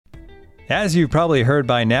As you've probably heard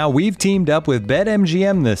by now, we've teamed up with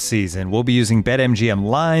BetMGM this season. We'll be using BetMGM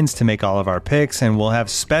lines to make all of our picks, and we'll have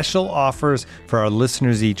special offers for our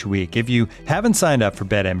listeners each week. If you haven't signed up for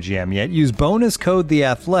BetMGM yet, use bonus code The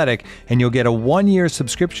Athletic, and you'll get a 1-year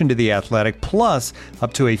subscription to The Athletic, plus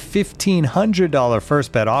up to a $1,500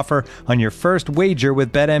 first bet offer on your first wager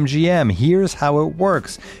with BetMGM. Here's how it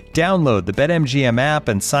works. Download the BetMGM app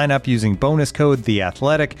and sign up using bonus code The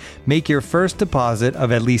Athletic. Make your first deposit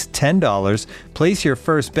of at least $10. Place your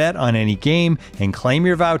first bet on any game and claim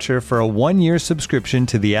your voucher for a 1-year subscription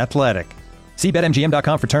to The Athletic. See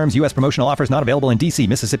BetMGM.com for terms. U.S. promotional offers not available in D.C.,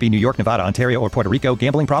 Mississippi, New York, Nevada, Ontario, or Puerto Rico.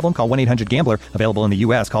 Gambling problem? Call 1-800-GAMBLER. Available in the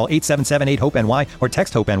U.S. Call 877-8-HOPE-NY or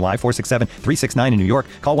text HOPE-NY 467-369 in New York.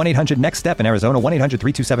 Call 1-800-NEXT-STEP in Arizona.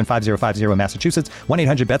 1-800-327-5050 in Massachusetts.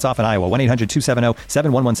 1-800-BETS-OFF in Iowa.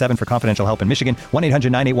 1-800-270-7117 for confidential help in Michigan.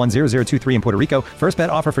 1-800-981-0023 in Puerto Rico. First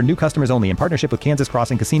bet offer for new customers only in partnership with Kansas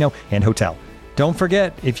Crossing Casino and Hotel. Don't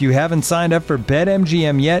forget, if you haven't signed up for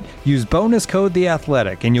BetMGM yet, use bonus code The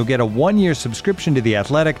Athletic, and you'll get a 1-year subscription to The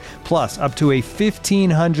Athletic, plus up to a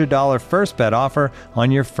 $1,500 first bet offer on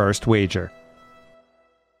your first wager.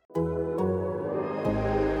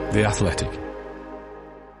 The Athletic.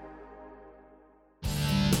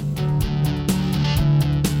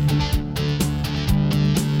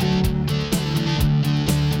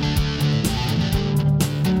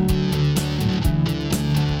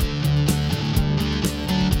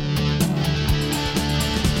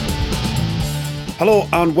 Hello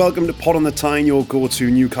and welcome to Pod on the Tyne, your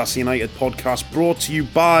go-to Newcastle United podcast brought to you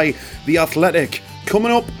by The Athletic.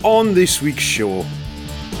 Coming up on this week's show.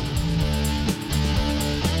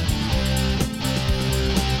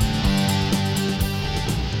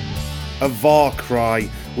 A VAR cry.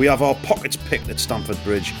 We have our pockets picked at Stamford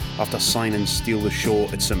Bridge after signing Steal the Show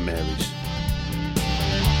at St Mary's.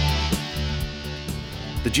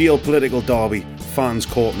 The geopolitical derby, fans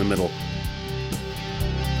caught in the middle.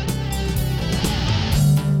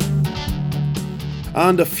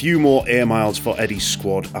 And a few more air miles for Eddie's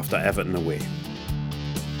squad after Everton away.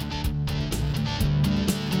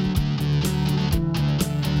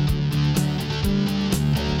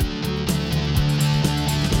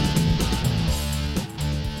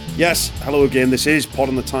 Yes, hello again, this is Pod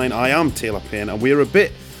on the Tyne. I am Taylor Payne and we're a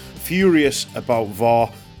bit furious about VAR,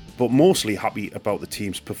 but mostly happy about the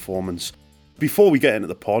team's performance. Before we get into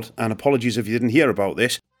the pod, and apologies if you didn't hear about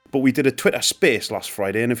this, but we did a Twitter space last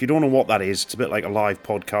Friday, and if you don't know what that is, it's a bit like a live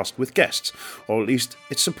podcast with guests, or at least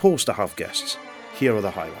it's supposed to have guests. Here are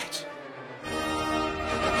the highlights.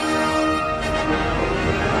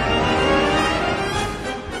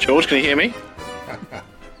 George, can you hear me?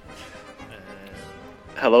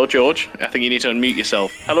 Hello, George. I think you need to unmute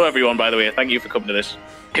yourself. Hello, everyone, by the way. Thank you for coming to this.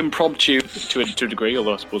 Impromptu to a degree,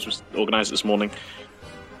 although I suppose it was organised this morning.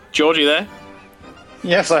 George, are you there?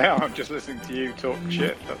 Yes, I am. I'm just listening to you talk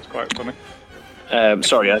shit. That's quite funny.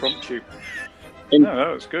 Sorry, impromptu.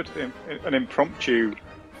 No, it's good. An impromptu,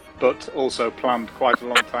 but also planned quite a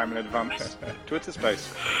long time in advance Twitter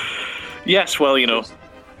space. Yes, well, you know.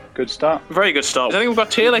 Good start. Very good start. I think we've got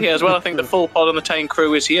Taylor here as well. I think the full Pod on the Tyne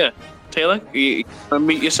crew is here. Taylor, you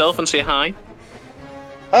meet yourself and say hi.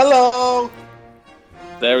 Hello!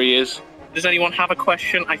 There he is. Does anyone have a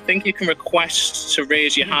question? I think you can request to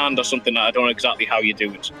raise your hand or something. I don't know exactly how you do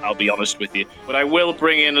it, I'll be honest with you. But I will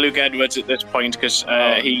bring in Luke Edwards at this point because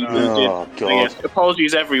he did.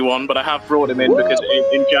 Apologies, everyone, but I have brought him in because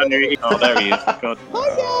in January... Oh, there he is. God.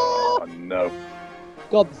 Oh, no.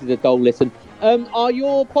 God, this is a dull listen. Are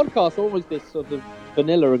your podcasts always this sort of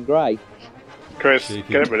vanilla and grey? Chris,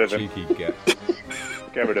 Cheeky, get rid of him.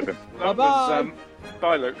 Get rid of him. Bye-bye.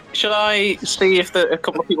 Bye, Luke. Shall I see if a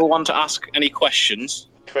couple of people want to ask any questions?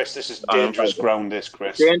 Chris, this is dangerous ground, this,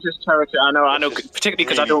 Chris. Dangerous territory. I know. Particularly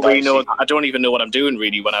because I don't really know. I don't even know what I'm doing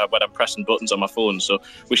really when I'm pressing buttons on my phone. So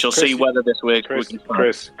we shall see whether this works.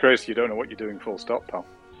 Chris, you don't know what you're doing. Full stop, pal.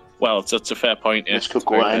 Well, that's a fair point. Yeah. This could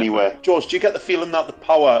go anywhere. George, do you get the feeling that the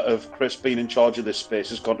power of Chris being in charge of this space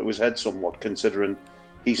has gone to his head somewhat, considering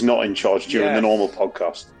he's not in charge during the normal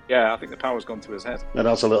podcast? Yeah, I think the power's gone to his head. And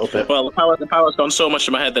that's a little bit. Well, the power's gone so much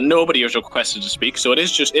to my head that nobody has requested to speak. So it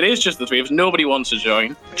is just the three of us. Nobody wants to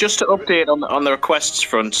join. Just to update on the requests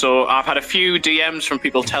front. So I've had a few DMs from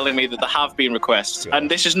people telling me that there have been requests,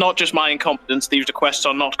 and this is not just my incompetence. These requests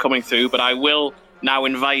are not coming through, but I will now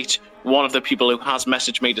invite one of the people who has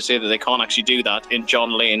messaged me to say that they can't actually do that, in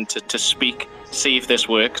John Lane, to speak, see if this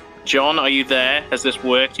works. John, are you there? Has this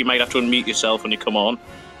worked? You might have to unmute yourself when you come on.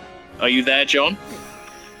 Are you there, John?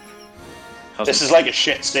 This is like a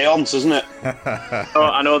shit seance, isn't it? Oh,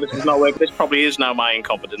 I know this is not working. This probably is now my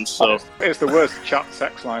incompetence. So it's the worst chat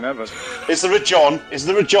sex line ever. Is there a John? Is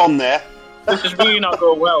there a John there? This is really not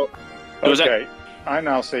going well. Okay, I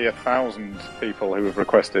now see 1,000 people who have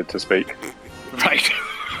requested to speak. Right.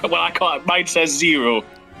 Well, I can't. Mine says 0.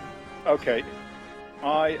 Okay,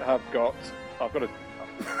 I've got a...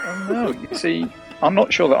 Oh no, you see, I'm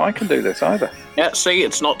not sure that I can do this either. Yeah, see,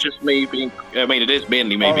 it's not just me being... I mean, it is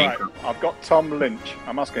mainly me being... Right, I've got Tom Lynch.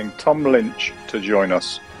 I'm asking Tom Lynch to join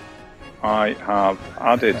us. I have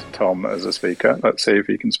added Tom as a speaker. Let's see if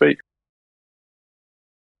he can speak.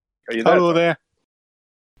 Are you there? Hello there.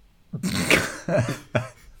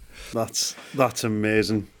 That's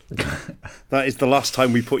amazing. That is the last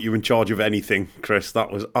time we put you in charge of anything, Chris.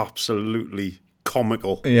 That was absolutely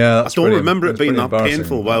comical. Yeah, I don't remember it being pretty that embarrassing.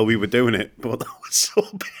 painful while we were doing it, but that was so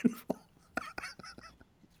painful.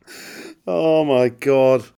 Oh my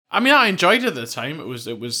god! I mean, I enjoyed it at the time. It was.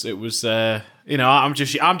 You know, I'm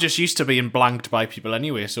just used to being blanked by people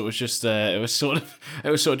anyway. So it was just. It was sort of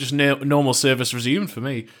just normal service resumed for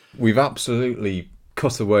me. We've absolutely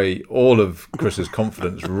cut away all of Chris's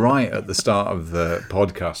confidence right at the start of the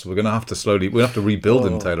podcast. We're going to have to rebuild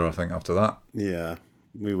him, Taylor, I think, after that. Yeah,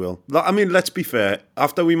 we will. I mean, let's be fair.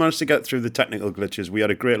 After we managed to get through the technical glitches, we had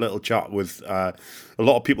a great little chat with a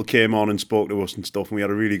lot of people came on and spoke to us and stuff, and we had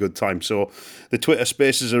a really good time. So the Twitter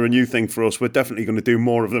Spaces are a new thing for us. We're definitely going to do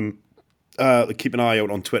more of them. Keep an eye out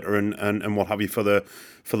on Twitter and what have you for the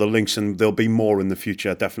links, and there'll be more in the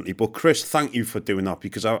future, definitely. But Chris, thank you for doing that,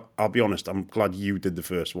 because I'll be honest, I'm glad you did the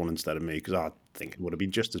first one instead of me, because I think it would have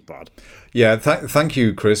been just as bad. Yeah, thank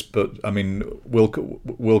you, Chris. But I mean, we'll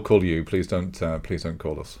call you. Please don't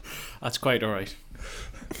call us. That's quite all right.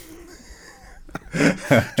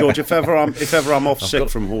 George, if ever I'm off sick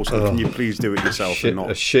from hosting, can you please do it yourself?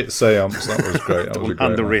 A shit seance. That was great. That was a great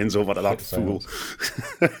hand the one. reins over to that fool.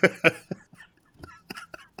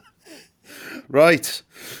 Right.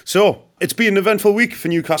 So, it's been an eventful week for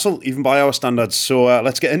Newcastle, even by our standards. So,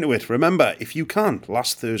 let's get into it. Remember, if you can,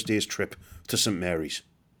 last Thursday's trip to St Mary's.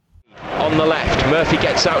 On the left, Murphy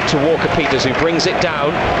gets out to Walker-Peters, who brings it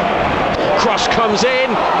down. Cross comes in,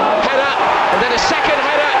 header, and then a second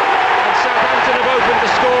header, and Southampton have opened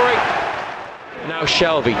the scoring. Now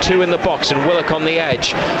Shelvey, 2 in the box, and Willock on the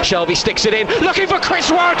edge. Shelvey sticks it in, looking for Chris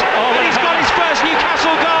Wood, and he's got his first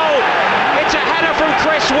Newcastle goal. It's a header from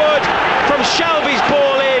Chris Wood, from Shelvey's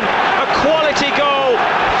ball in, a quality goal,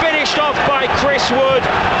 finished off by Chris Wood,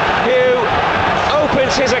 who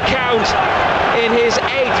opens his account in his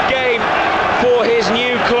 8th game for his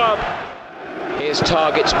new club. Here's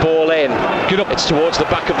Target's ball in. It's towards the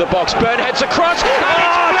back of the box. Burn heads across. And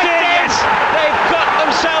it's flicked in. They've got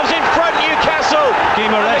themselves in front, Newcastle. And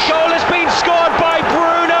the goal has been scored by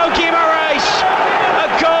Bruno Guimaraes. A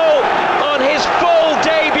goal on his full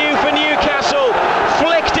debut for Newcastle.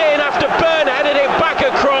 Flicked in after Burn headed it back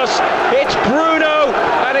across. It's Bruno,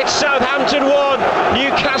 and it's Southampton 1,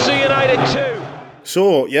 Newcastle United 2.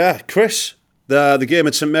 So, yeah, Chris, the game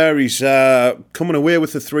at St Mary's, coming away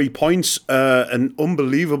with the 3 points, an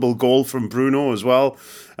unbelievable goal from Bruno as well,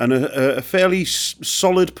 and a fairly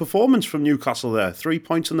solid performance from Newcastle there. 3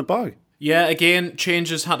 points in the bag. Yeah, again,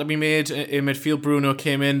 changes had to be made in midfield. Bruno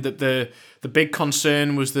came in. That the big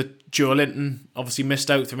concern was that Joe Linton obviously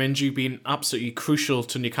missed out through injury, being absolutely crucial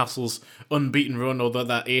to Newcastle's unbeaten run, or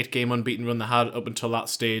that 8-game unbeaten run they had up until that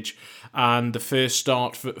stage, and the first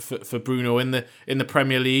start for Bruno in the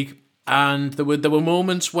Premier League. And there were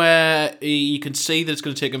moments where you can see that it's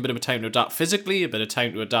going to take him a bit of a time to adapt physically, a bit of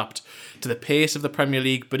time to adapt to the pace of the Premier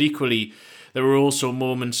League, but equally there were also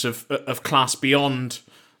moments of class beyond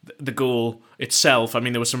the goal itself. I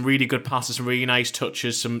mean, there were some really good passes, some really nice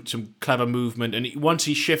touches, some clever movement, and once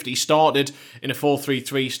he started in a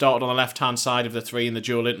 4-3-3, started on the left-hand side of the 3 in the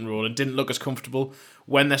Joe Linton role, and didn't look as comfortable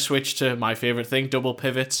when they switched to my favourite thing, double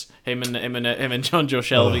pivots, him and John Joe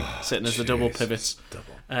Shelvey sitting as the double pivots.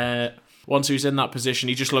 Once he was in that position,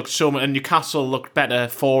 he just looked so much, and Newcastle looked better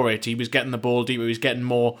for it. He was getting the ball deeper, he was getting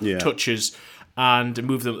more touches and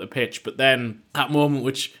moved them up the pitch. But then that moment,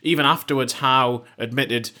 which even afterwards Howe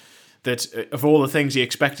admitted that of all the things he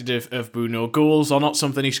expected of Bruno, goals are not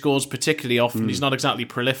something he scores particularly often. He's not exactly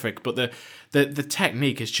prolific, but the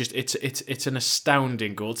technique is just it's an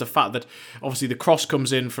astounding goal. It's the fact that obviously the corner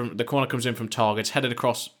comes in from Target, headed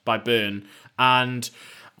across by Byrne, and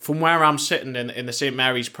from where I'm sitting in the St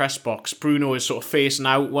Mary's press box, Bruno is sort of facing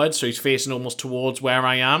outwards, so he's facing almost towards where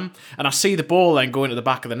I am. And I see the ball then going to the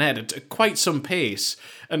back of the net at quite some pace.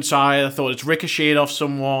 And so I thought it's ricocheted off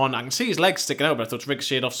someone. I can see his legs sticking out, but I thought it's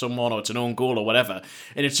ricocheted off someone, or it's an own goal or whatever.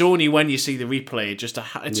 And it's only when you see the replay,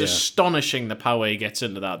 it's astonishing the power he gets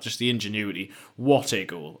into that, just the ingenuity. What a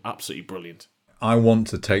goal. Absolutely brilliant. I want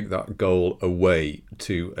to take that goal away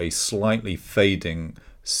to a slightly fading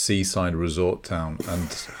seaside resort town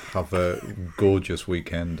and have a gorgeous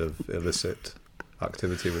weekend of illicit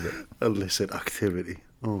activity with it. Illicit activity.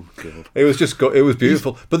 Oh god! It was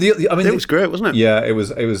beautiful. But it was great, wasn't it? Yeah, it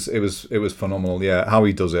was phenomenal. Yeah, how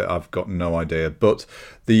he does it, I've got no idea. But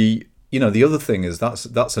the other thing is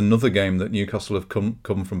that's another game that Newcastle have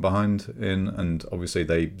come from behind in, and obviously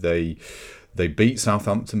they beat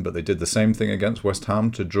Southampton, but they did the same thing against West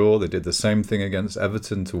Ham to draw. They did the same thing against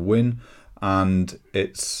Everton to win, and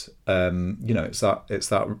it's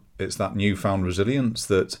that newfound resilience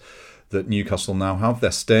that Newcastle now have.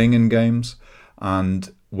 They're staying in games,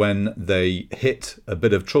 and when they hit a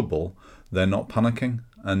bit of trouble, they're not panicking.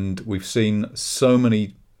 And we've seen so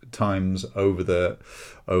many times over the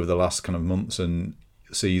last kind of months and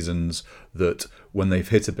seasons that when they've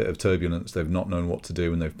hit a bit of turbulence, they've not known what to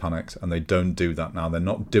do and they've panicked, and they don't do that now. They're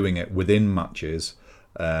not doing it within matches,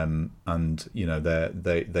 and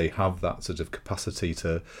they have that sort of capacity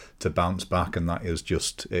to bounce back, and that is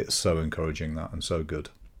it's so encouraging, that, and so good.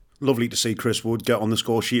 Lovely to see Chris Wood get on the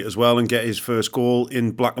score sheet as well and get his first goal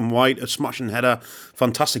in black and white. A smashing header,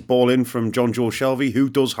 fantastic ball in from John Joe Shelvey,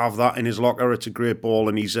 who does have that in his locker. It's a great ball,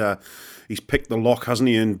 and he's picked the lock, hasn't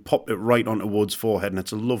he, and popped it right onto Wood's forehead, and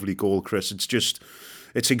it's a lovely goal, Chris.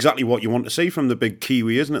 It's exactly what you want to see from the big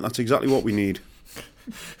Kiwi, isn't it? That's exactly what we need.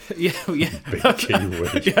 Yeah. Big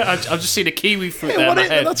Kiwi. Yeah, I've just seen a kiwi fruit there in my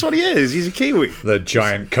head. That's what he is. He's a Kiwi. The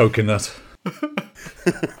giant coconut.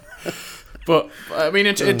 But, I mean,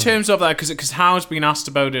 in terms of that, because Howe's been asked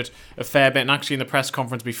about it a fair bit, and actually in the press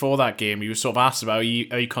conference before that game, he was sort of asked about, are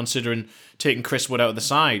you considering taking Chris Wood out of the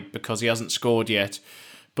side because he hasn't scored yet?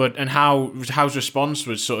 And Howe's response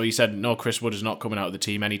was sort of, he said, no, Chris Wood is not coming out of the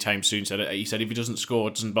team anytime soon. He said if he doesn't score,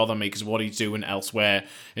 it doesn't bother me because of what he's doing elsewhere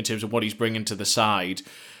in terms of what he's bringing to the side.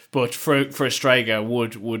 But for a striker,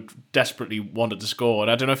 Wood desperately wanted to score.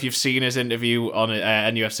 And I don't know if you've seen his interview on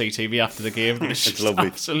NUFC TV after the game. It's just lovely.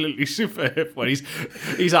 Absolutely superb. When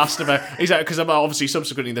he's asked about, because obviously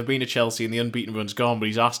subsequently they've been to Chelsea and the unbeaten run's gone.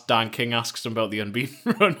 But Dan King asks him about the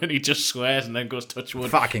unbeaten run, and he just swears and then goes touch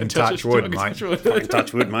wood. Fucking touch wood, mate. Fucking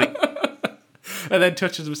touch wood, mate. And then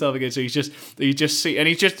touches himself again. So he's just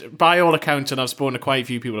by all accounts, and I've spoken to quite a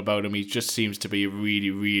few people about him, he just seems to be a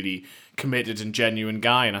really, really committed and genuine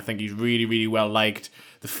guy, and I think he's really, really well liked.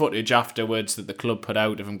 The footage afterwards that the club put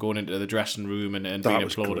out of him going into the dressing room and being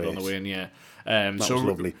applauded on the way in, that was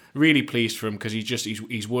lovely. Really pleased for him because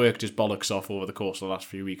he's worked his bollocks off over the course of the last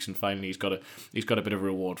few weeks, and finally he's got a bit of a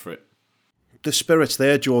reward for it. The spirit's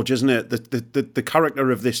there, George, isn't it? The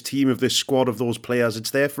character of this team, of this squad, of those players,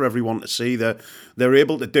 it's there for everyone to see. They're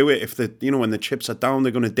able to do it. If when the chips are down,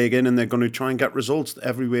 they're going to dig in and they're going to try and get results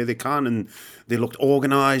every way they can. And they looked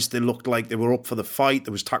organised. They looked like they were up for the fight.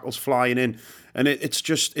 There was tackles flying in, and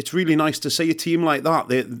it's really nice to see a team like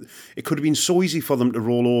that. It could have been so easy for them to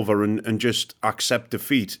roll over and just accept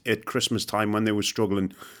defeat at Christmas time when they were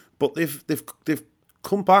struggling, but they've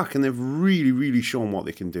come back and they've really, really shown what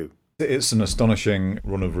they can do. It's an astonishing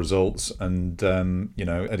run of results, and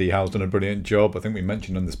Eddie Howe's done a brilliant job. I think we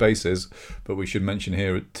mentioned on the Spaces, but we should mention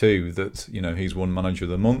here too that he's won Manager of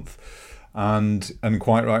the Month, and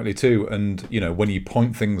quite rightly too. And when you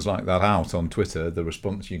point things like that out on Twitter, the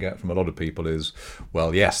response you get from a lot of people is,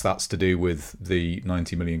 well, yes, that's to do with the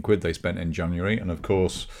 90 million quid they spent in January, and of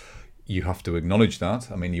course you have to acknowledge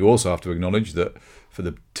that. I mean, you also have to acknowledge that for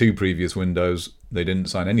the two previous windows they didn't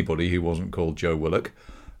sign anybody who wasn't called Joe Willock.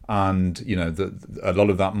 And a lot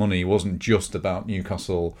of that money wasn't just about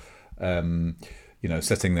Newcastle,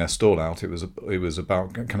 setting their stall out. It was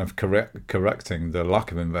about kind of correcting the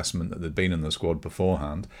lack of investment that there'd been in the squad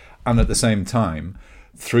beforehand. And at the same time,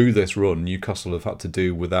 through this run, Newcastle have had to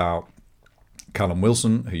do without Callum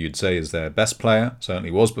Wilson, who you'd say is their best player,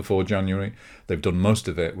 certainly was before January. They've done most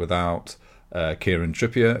of it without Kieran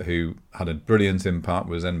Trippier, who had a brilliant impact,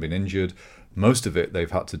 was then been injured. Most of it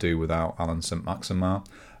they've had to do without Alan St-Maximin.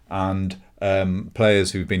 And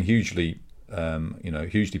players who've been hugely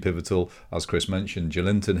pivotal, as Chris mentioned,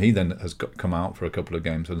 Joelinton, he then has come out for a couple of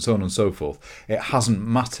games, and so on and so forth. It hasn't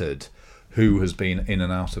mattered who has been in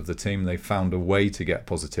and out of the team. They found a way to get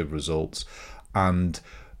positive results. And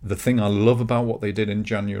the thing I love about what they did in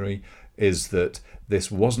January is that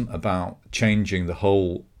this wasn't about changing the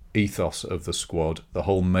whole ethos of the squad, the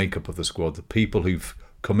whole makeup of the squad, the people who've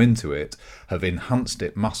come into it have enhanced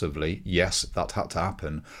it massively. Yes, that had to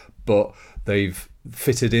happen, but they've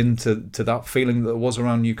fitted into that feeling that was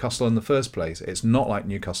around Newcastle in the first place. It's not like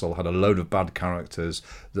Newcastle had a load of bad characters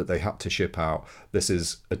that they had to ship out. This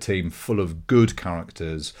is a team full of good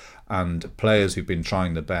characters and players who've been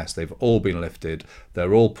trying their best. They've all been lifted.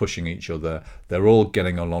 They're all pushing each other. They're all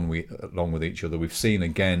getting along with each other. We've seen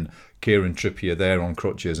again Kieran Trippier there on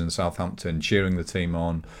crutches in Southampton cheering the team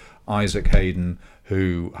on. Isaac Hayden,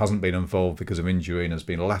 who hasn't been involved because of injury and has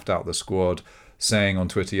been left out of the squad, saying on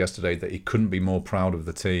Twitter yesterday that he couldn't be more proud of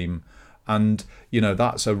the team. And,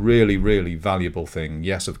 that's a really, really valuable thing.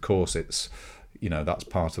 Yes, of course, it's, that's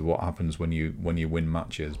part of what happens when you win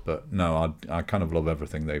matches. But no, I kind of love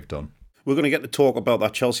everything they've done. We're going to get to talk about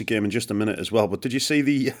that Chelsea game in just a minute as well. But did you see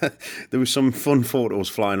there was some fun photos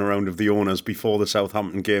flying around of the owners before the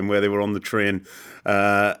Southampton game where they were on the train.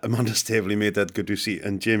 Amanda Staveley made that good to see,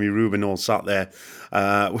 and Jamie Rubin all sat there.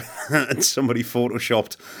 And somebody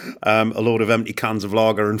photoshopped a load of empty cans of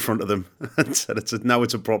lager in front of them and said now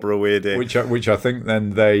it's a proper away day. Which I think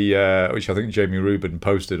then which I think Jamie Rubin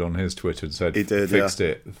posted on his Twitter and said he did, fixed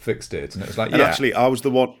it, and it was like, and actually I was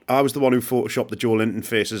the one who photoshopped the Joe Linton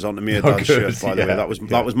faces onto me shirt, by the way.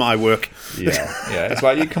 That was my work. Yeah. It's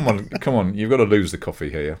like, come on, you've got to lose the coffee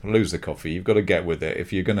here. Lose the coffee. You've got to get with it.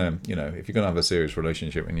 If you're gonna have a serious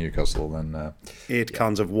relationship in Newcastle, then 8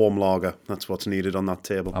 cans of warm lager. That's what's needed on that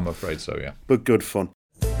table. I'm afraid so. Yeah, but good fun.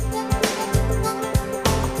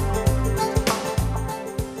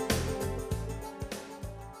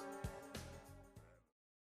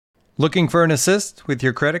 Looking for an assist with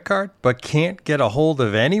your credit card, but can't get a hold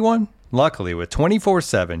of anyone? Luckily, with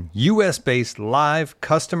 24/7 US-based live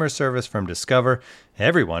customer service from Discover,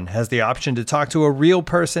 everyone has the option to talk to a real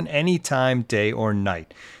person anytime, day or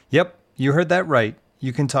night. Yep, you heard that right.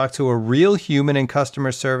 You can talk to a real human in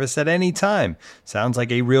customer service at any time. Sounds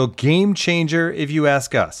like a real game changer if you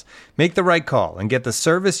ask us. Make the right call and get the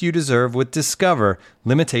service you deserve with Discover.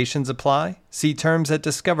 Limitations apply. See terms at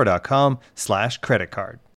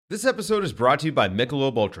discover.com/creditcard. This episode is brought to you by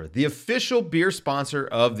Michelob Ultra, the official beer sponsor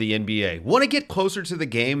of the NBA. Want to get closer to the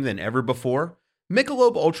game than ever before?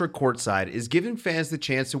 Michelob Ultra Courtside is giving fans the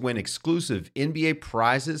chance to win exclusive NBA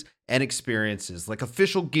prizes and experiences like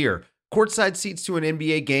official gear, courtside seats to an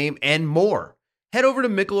NBA game, and more. Head over to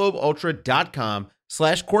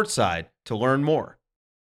MichelobUltra.com/courtside to learn more.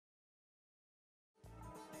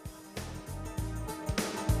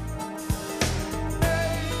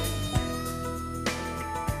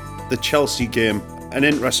 The Chelsea game, an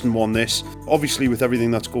interesting one this. Obviously with everything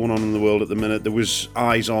that's going on in the world at the minute, there was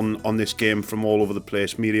eyes on this game from all over the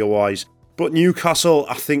place, media-wise. But Newcastle,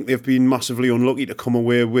 I think they've been massively unlucky to come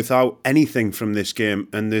away without anything from this game.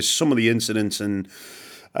 And there's some of the incidents and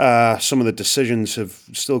some of the decisions have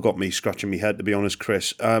still got me scratching my head, to be honest,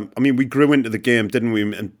 Chris. We grew into the game, didn't we?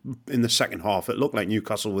 And in the second half, it looked like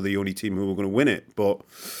Newcastle were the only team who were going to win it. But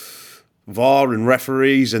VAR and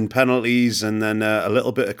referees and penalties, and then a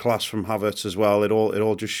little bit of class from Havertz as well. It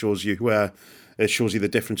all just shows you the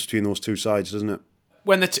difference between those two sides, doesn't it?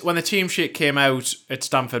 When the team sheet came out at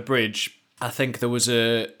Stamford Bridge, I think there was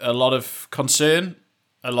a lot of concern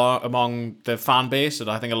among the fan base, and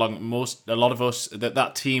I think a lot of us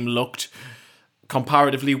that team looked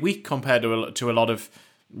comparatively weak compared to a lot of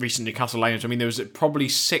recent Newcastle lineups. I mean, there was probably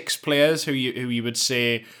 6 players who you would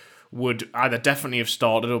say would either definitely have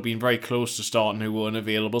started or been very close to starting who weren't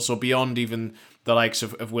available. So beyond even the likes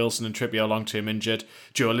of Wilson and Trippier long-term injured,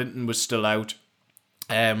 Joe Linton was still out.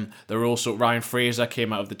 There were also Ryan Fraser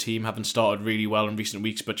came out of the team, having started really well in recent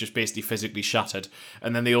weeks, but just basically physically shattered.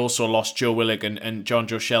 And then they also lost Joe Willock and John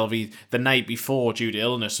Joe Shelby the night before due to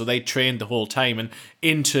illness. So they trained the whole time and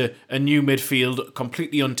into a new midfield,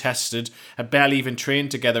 completely untested, had barely even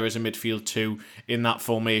trained together as a midfield two in that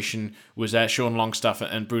formation was Sean Longstaff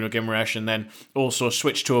and Bruno Guimaraes, and then also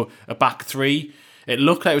switched to a back three. It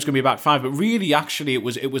looked like it was going to be a back five, but really, actually, it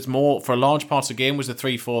was more, for a large part of the game, was the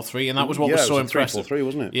 3-4-3, and that was what was so impressive. 3-4-3,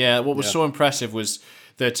 wasn't it? Yeah, what was so impressive was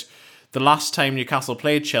that the last time Newcastle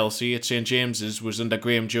played Chelsea at St James's was under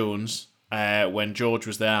Graham Jones, when George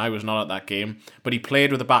was there. I was not at that game, but he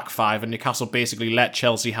played with a back five, and Newcastle basically let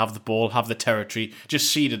Chelsea have the ball, have the territory,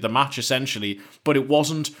 just ceded the match, essentially. But it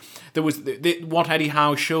wasn't... There was what Eddie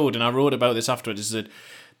Howe showed, and I wrote about this afterwards, is that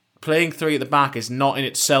playing three at the back is not in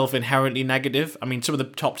itself inherently negative. I mean, some of the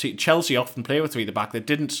top teams, Chelsea often play with three at the back. They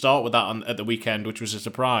didn't start with that at the weekend, which was a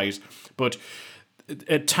surprise. But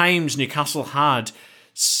at times, Newcastle had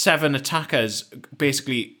 7 attackers,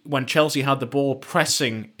 basically, when Chelsea had the ball,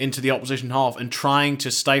 pressing into the opposition half and trying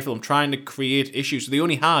to stifle them, trying to create issues. So they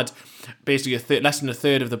only had basically less than a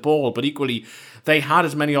third of the ball, but equally they had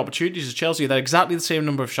as many opportunities as Chelsea. They had exactly the same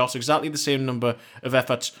number of shots, exactly the same number of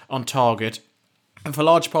efforts on target. And for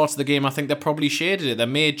large parts of the game, I think they probably shaded it. They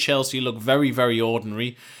made Chelsea look very, very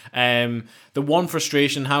ordinary. The one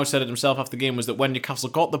frustration, Howe said it himself after the game, was that when Newcastle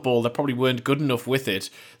got the ball, they probably weren't good enough with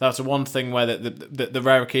it. That's the one thing where the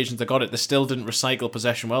rare occasions they got it, they still didn't recycle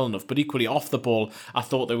possession well enough. But equally, off the ball, I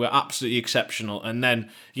thought they were absolutely exceptional. And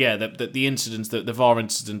then, yeah, the incidents, the VAR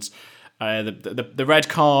incidents, the red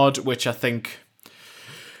card, which I think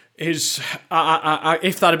is,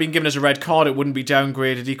 if that had been given as a red card, it wouldn't be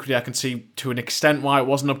downgraded. Equally, I can see to an extent why it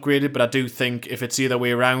wasn't upgraded, but I do think if it's the other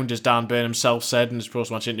way around, as Dan Burn himself said in his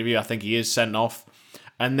post-match interview, I think he is sent off.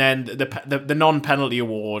 And then the non-penalty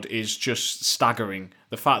award is just staggering.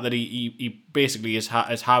 The fact that he basically, as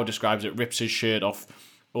Howe describes it, rips his shirt off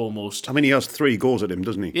almost. I mean, he has 3 goals at him,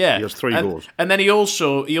 doesn't he? Yeah. He has 3 goals. And then he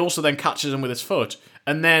also then catches him with his foot.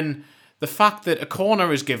 And then the fact that a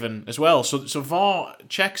corner is given as well, so VAR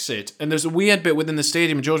checks it, and there's a weird bit within the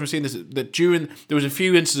stadium, and George was saying this, that there was a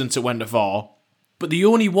few incidents that went to VAR, but the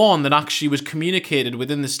only one that actually was communicated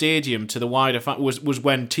within the stadium to the wider was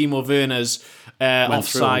when Timo Werner's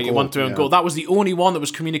offside went through and goal. That was the only one that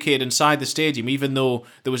was communicated inside the stadium, even though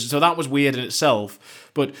there was. So that was weird in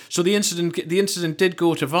itself. But so the incident did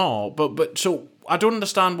go to VAR, but so I don't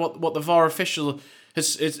understand what the VAR official.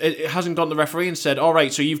 It hasn't gone to the referee and said, all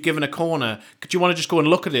right, so you've given a corner. Do you want to just go and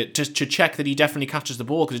look at it to check that he definitely catches the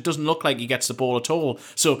ball? Because it doesn't look like he gets the ball at all.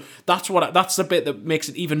 So that's the bit that makes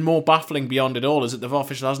it even more baffling beyond it all, is that the VAR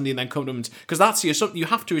official hasn't even then come to him. Because that's you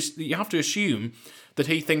have to assume that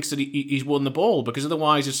he thinks that he's won the ball, because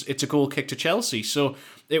otherwise it's a goal kick to Chelsea. So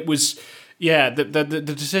it was. Yeah, the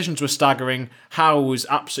decisions were staggering. Howe was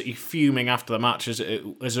absolutely fuming after the match, as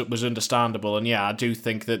it was understandable. And yeah, I do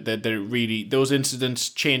think that really those incidents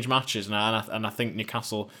change matches, and I think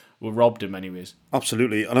Newcastle were robbed in many ways.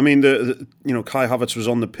 Absolutely, and I mean, Kai Havertz was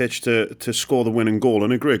on the pitch to score the winning goal,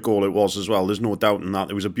 and a great goal it was as well. There's no doubt in that.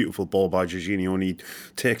 It was a beautiful ball by Jorginho, and he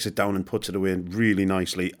takes it down and puts it away really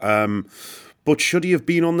nicely. But should he have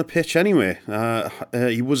been on the pitch anyway?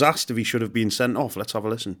 He was asked if he should have been sent off. Let's have a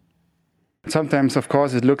listen. Sometimes, of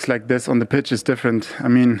course, it looks like this. On the pitch is different. I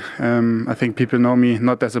mean, I think people know me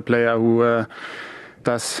not as a player who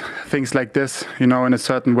does things like this, in a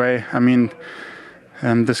certain way. I mean,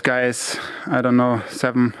 this guy is,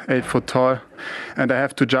 7-8 foot tall, and I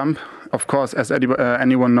have to jump. Of course, as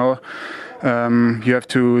anyone know, you have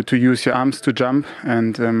to use your arms to jump,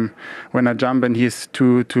 and when I jump and he's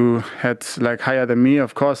two heads like higher than me,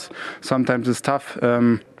 of course, sometimes it's tough.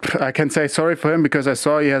 I can say sorry for him because I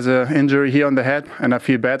saw he has an injury here on the head, and I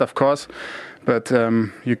feel bad, of course. But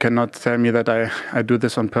you cannot tell me that I do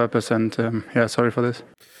this on purpose, and sorry for this.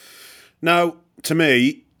 Now, to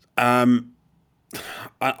me, I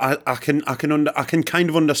can kind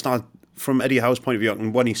of understand from Eddie Howe's point of view,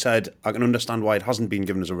 and when he said, I can understand why it hasn't been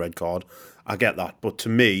given as a red card, I get that. But to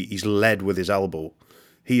me, he's led with his elbow.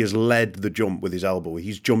 He has led the jump with his elbow.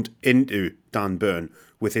 He's jumped into Dan Burn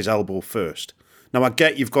with his elbow first. Now, I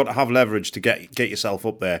get you've got to have leverage to get yourself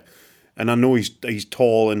up there. And I know he's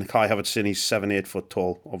tall, and Kai Havertz saying he's 7-8 foot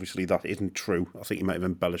tall. Obviously, that isn't true. I think he might have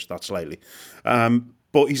embellished that slightly.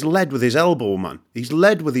 But he's led with his elbow, man. He's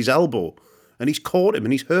led with his elbow. And he's caught him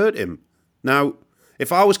and he's hurt him. Now,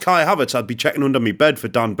 if I was Kai Havertz, I'd be checking under my bed for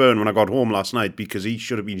Dan Burn when I got home last night, because he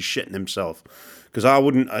should have been shitting himself. Because I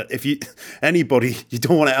wouldn't, you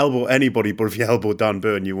don't want to elbow anybody, but if you elbow Dan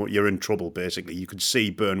Burn, you're in trouble, basically. You could see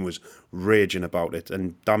Burn was raging about it,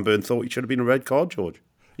 and Dan Burn thought he should have been a red card, George.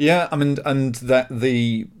 Yeah, I mean, and that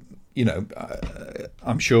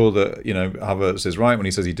I'm sure that, Havertz is right when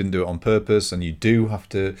he says he didn't do it on purpose, and you do have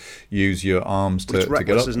to use your arms to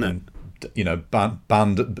get up. Isn't it?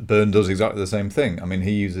 Burn does exactly the same thing. I mean,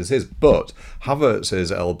 he uses his, but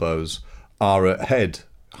Havertz's elbows are at head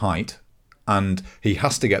height, and he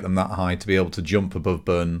has to get them that high to be able to jump above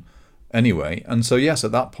Burn anyway. And so, yes,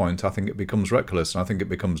 at that point, I think it becomes reckless, and I think it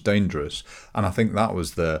becomes dangerous. And I think that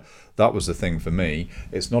was the thing for me.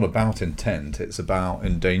 It's not about intent; it's about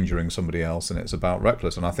endangering somebody else, and it's about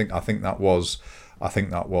reckless. And I think that was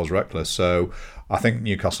reckless. So I think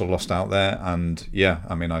Newcastle lost out there. And yeah,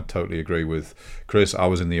 I mean, I totally agree with Chris. I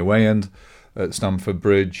was in the away end at Stamford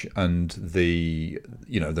Bridge, and the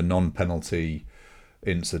non-penalty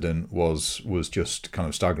incident was just kind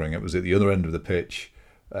of staggering. It was at the other end of the pitch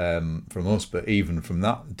from us, but even from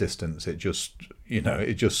that distance, it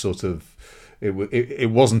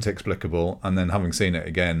wasn't explicable. And then having seen it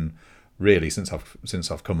again really since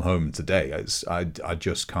I've come home today. I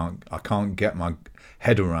just can't get my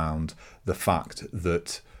head around the fact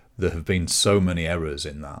that there have been so many errors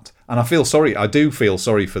in that, and I do feel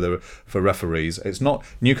sorry for referees. It's not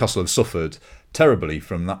Newcastle have suffered terribly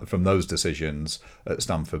from those decisions at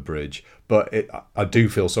Stamford Bridge, but I do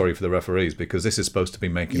feel sorry for the referees, because this is supposed to be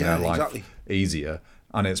making their life easier,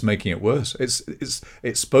 and it's making it worse. It's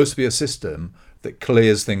supposed to be a system that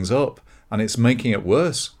clears things up, and it's making it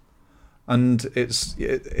worse. And it's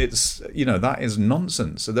that is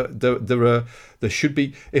nonsense. So there should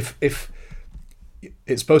be, if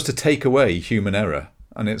it's supposed to take away human error,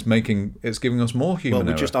 and it's giving us more human error.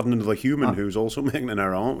 Well, we're just adding another human who's also making an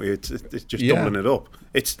error, aren't we? It's just doubling it up.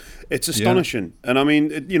 It's astonishing. And I mean,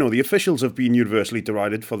 the officials have been universally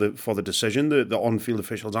derided for the decision, the on-field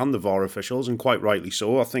officials and the VAR officials, and quite rightly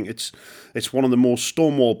so. I think it's one of the most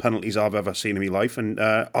stonewall penalties I've ever seen in my life. And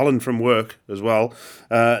Alan from work as well,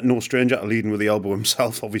 no stranger to leading with the elbow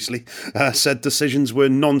himself, obviously, said decisions were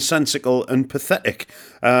nonsensical and pathetic.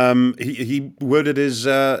 He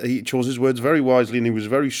chose his words very wisely, and he was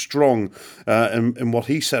very strong in what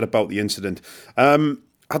he said about the incident.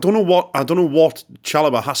 I don't know what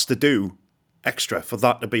Chalobah has to do extra for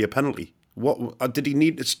that to be a penalty. What did he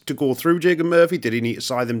need to go through Jacob Murphy? Did he need to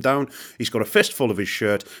side him down? He's got a fistful of his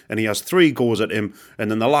shirt, and he has 3 goes at him, and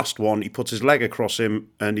then the last one he puts his leg across him,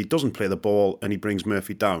 and he doesn't play the ball, and he brings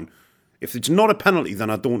Murphy down. If it's not a penalty, then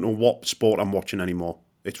I don't know what sport I'm watching anymore.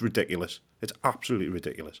 It's ridiculous. It's absolutely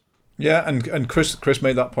ridiculous. Yeah, and Chris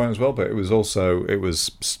made that point as well, but it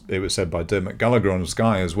was said by Dermot Gallagher on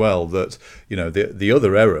Sky as well that the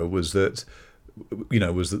other error was that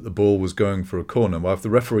the ball was going for a corner. Well, if the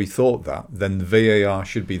referee thought that, then the VAR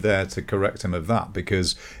should be there to correct him of that,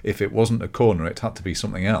 because if it wasn't a corner, it had to be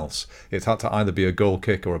something else. It had to either be a goal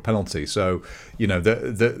kick or a penalty. So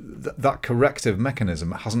that corrective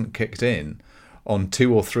mechanism hasn't kicked in on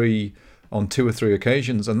two or three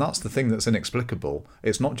occasions, and that's the thing that's inexplicable.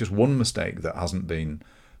 It's not just one mistake that hasn't been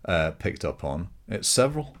picked up on, it's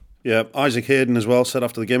several. Yeah, Isaac Hayden as well said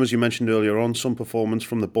after the game, as you mentioned earlier on, some performance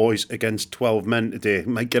from the boys against 12 men today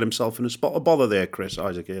might get himself in a spot of bother there, Chris.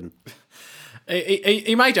 Isaac Hayden.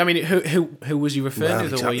 He might. I mean, who was he referring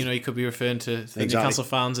to? Exactly. He could be referring to the Newcastle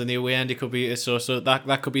fans in the away end. It could be so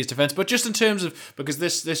that could be his defence. But just in terms of, because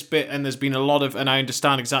this bit, and there's been a lot of, and I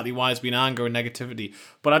understand exactly why there's been anger and negativity.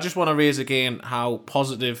 But I just want to raise again how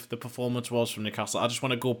positive the performance was from Newcastle. I just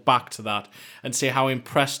want to go back to that and say how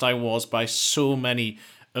impressed I was by so many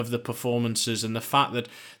of the performances, and the fact that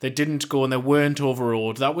they didn't go and they weren't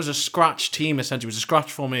overawed. That was a scratch team, essentially. It was a scratch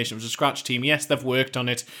formation. It was a scratch team. Yes, they've worked on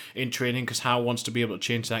it in training, because Howe wants to be able to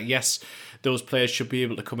change that. Yes, those players should be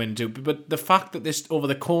able to come in and do it. But the fact that this, over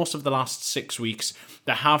the course of the last 6 weeks,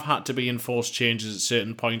 there have had to be enforced changes at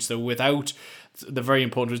certain points, though, without the very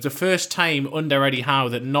important, it was the first time under Eddie Howe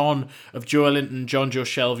that none of Joe Linton, John Joe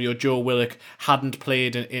Shelby or Joe Willock hadn't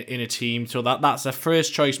played in a team. So that's their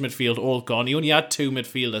first choice midfield all gone. He only had 2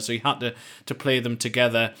 midfielders, so he had to play them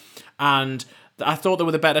together. And I thought they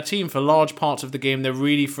were the better team for large parts of the game. They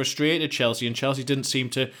really frustrated Chelsea, and Chelsea didn't seem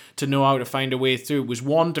to know how to find a way through. It was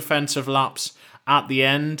one defensive lapse at the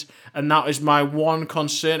end, and that is my one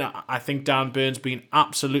concern. I think Dan Burn's been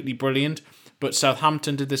absolutely brilliant, but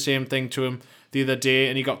Southampton did the same thing to him the other day,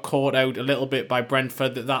 and he got caught out a little bit by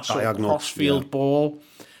Brentford. That sort of cross-field ball,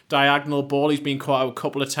 diagonal ball, he's been caught out a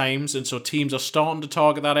couple of times, and so teams are starting to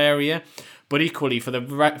target that area. But equally, for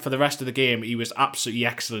the rest of the game, he was absolutely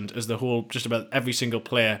excellent, as the whole, just about every single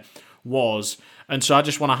player was. And so I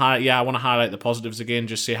just want to highlight the positives again,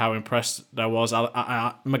 just see how impressed I was.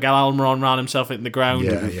 Miguel Almiron ran himself into the ground.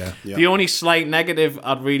 Yeah. The only slight negative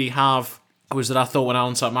I'd really have was that I thought when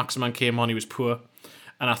Alan Saint-Maximin came on, he was poor.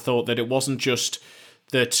 And I thought that it wasn't just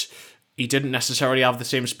that he didn't necessarily have the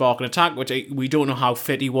same spark and attack, which we don't know how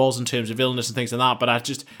fit he was in terms of illness and things like that, but I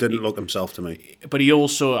just... Didn't look himself to me. But he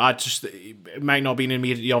also, it might not have been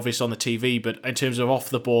immediately obvious on the TV, but in terms of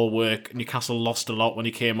off-the-ball work, Newcastle lost a lot when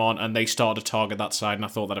he came on, and they started to target that side, and I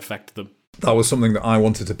thought that affected them. That was something that I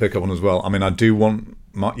wanted to pick up on as well. I mean, I do want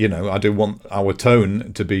our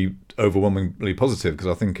tone to be overwhelmingly positive, because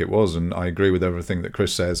I think it was, and I agree with everything that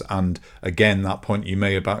Chris says. And again, that point you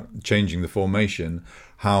made about changing the formation,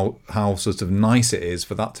 how sort of nice it is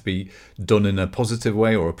for that to be done in a positive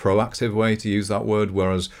way, or a proactive way, to use that word,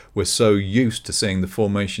 whereas we're so used to seeing the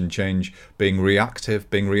formation change being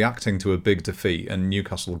reacting to a big defeat, and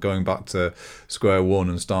Newcastle going back to square one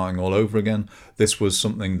and starting all over again. This was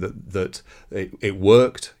something that it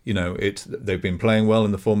worked. They've been playing well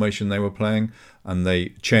in the formation they were playing, and they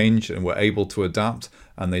changed and were able to adapt,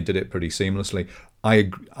 and they did it pretty seamlessly.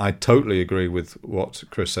 I totally agree with what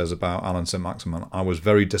Chris says about Alan St-Maximin. I was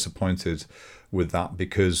very disappointed with that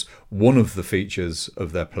because one of the features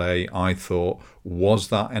of their play, I thought, was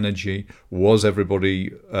that energy, was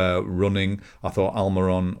everybody running. I thought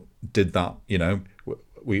Almiron did that,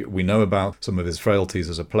 We know about some of his frailties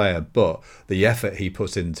as a player, but the effort he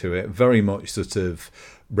put into it, very much sort of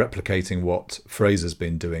replicating what Fraser's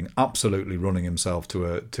been doing, absolutely running himself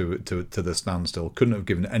to the standstill. Couldn't have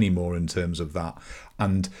given any more in terms of that.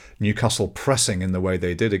 And Newcastle pressing in the way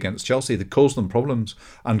they did against Chelsea, that caused them problems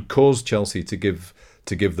and caused Chelsea to give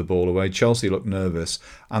the ball away. Chelsea looked nervous,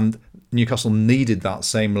 and Newcastle needed that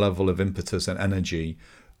same level of impetus and energy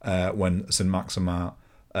when St-Maximin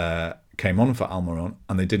came on for Almiron,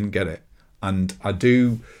 and they didn't get it. And I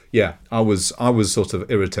was sort of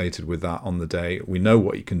irritated with that on the day. We know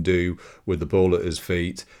what he can do with the ball at his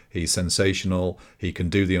feet. He's sensational. He can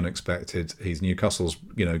do the unexpected. He's Newcastle's,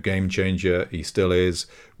 game changer. He still is.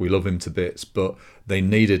 We love him to bits, but they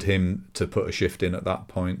needed him to put a shift in at that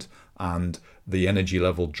point, and the energy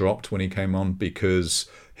level dropped when he came on because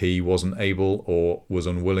he wasn't able or was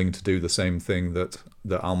unwilling to do the same thing that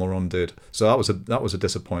Almiron did. So that was a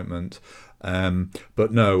disappointment.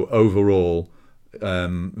 But no, overall,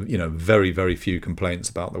 very, very few complaints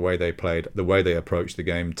about the way they played, the way they approached the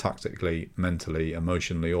game, tactically, mentally,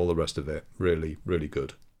 emotionally, all the rest of it. Really, really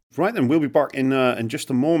good. Right then, we'll be back in just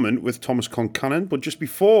a moment with Thomas Concannon. But just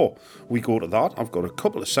before we go to that, I've got a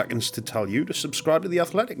couple of seconds to tell you to subscribe to The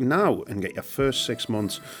Athletic now and get your first 6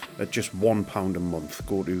 months at just £1 a month.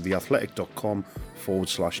 Go to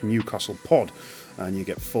theathletic.com/Newcastle pod and you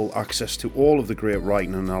get full access to all of the great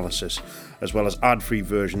writing and analysis, as well as ad-free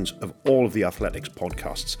versions of all of The Athletic's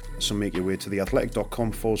podcasts. So make your way to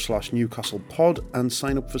theathletic.com/Newcastle pod and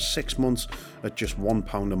sign up for 6 months at just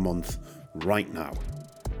 £1 a month right now.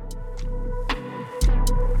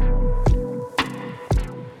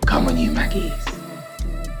 Come on, you Maggies.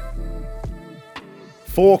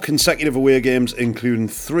 4 consecutive away games, including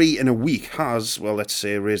 3 in a week, has, well, let's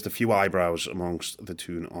say, raised a few eyebrows amongst the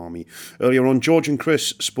Toon Army. Earlier on, George and Chris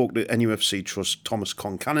spoke to NUFC trust Thomas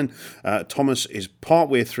Concannon. Thomas is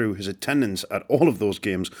partway through his attendance at all of those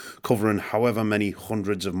games, covering however many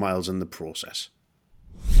hundreds of miles in the process.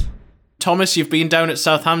 Thomas, you've been down at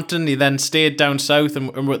Southampton, you then stayed down south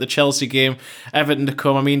and were at the Chelsea game, Everton to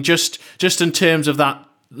come. I mean, just in terms of that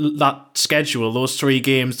schedule, those 3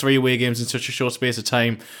 away games in such a short space of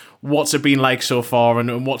time, what's it been like so far,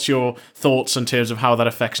 and what's your thoughts in terms of how that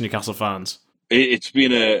affects Newcastle fans? It's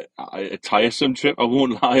been a tiresome trip. I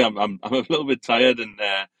won't lie. I'm a little bit tired, and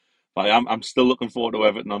but I'm still looking forward to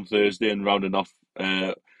Everton on Thursday and rounding off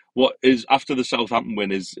what is after the Southampton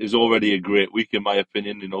win is already a great week in my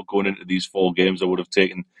opinion. Going into these 4 games, I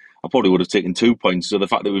probably would have taken 2 points. So the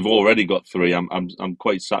fact that we've already got 3, I'm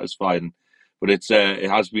quite satisfied. But it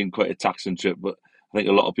has been quite a taxing trip. But I think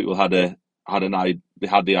a lot of people had the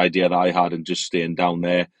idea that I had, and just staying down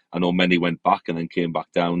there. I know many went back and then came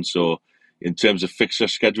back down. So in terms of fixture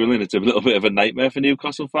scheduling, it's a little bit of a nightmare for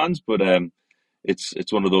Newcastle fans. But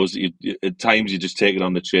it's one of those that at times you just take it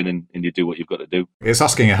on the chin and you do what you've got to do. It's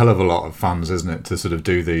asking a hell of a lot of fans, isn't it, to sort of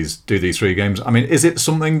do these 3 games? I mean, is it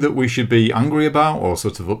something that we should be angry about, or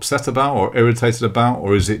sort of upset about, or irritated about,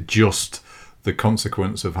 or is it just the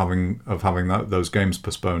consequence of having those games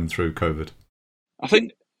postponed through COVID? I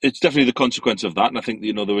think it's definitely the consequence of that, and I think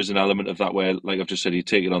there is an element of that where, like I've just said, you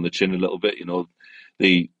take it on the chin a little bit.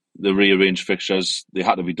 The rearranged fixtures, they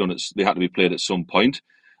had to be played at some point.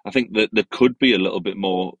 I think that there could be a little bit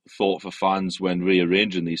more thought for fans when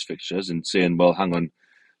rearranging these fixtures and saying, well, hang on,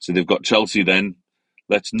 so they've got Chelsea then,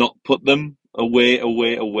 let's not put them away,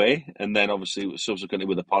 and then obviously subsequently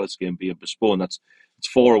with the Palace game being postponed, it's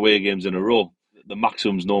 4 away games in a row. The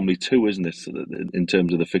maximum's normally 2, isn't it, in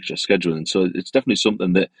terms of the fixture scheduling? So it's definitely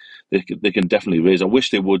something that they can definitely raise. I wish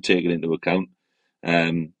they would take it into account.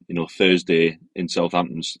 Thursday in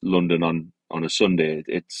Southampton's London on a Sunday.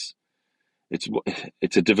 It's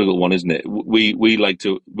a difficult one, isn't it? We like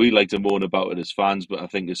to moan about it as fans, but I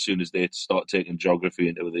think as soon as they start taking geography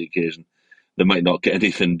into the occasion, they might not get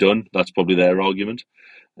anything done. That's probably their argument.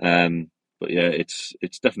 But yeah, it's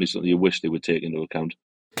definitely something you wish they would take into account.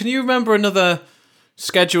 Can you remember another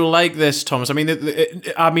schedule like this, Thomas? I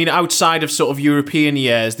mean, outside of sort of European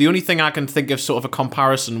years, the only thing I can think of sort of a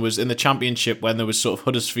comparison was in the Championship when there was sort of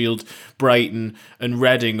Huddersfield, Brighton, and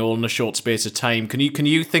Reading all in a short space of time. Can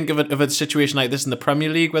you think of a situation like this in the Premier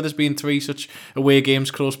League where there's been 3 such away games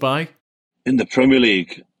close by? In the Premier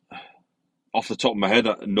League, off the top of my head,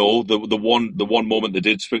 no. The one moment that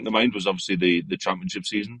did spring to mind was obviously the Championship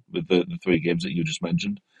season with the 3 games that you just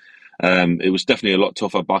mentioned. It was definitely a lot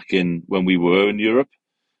tougher back in when we were in Europe.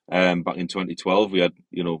 back in 2012. We had,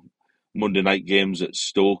 Monday night games at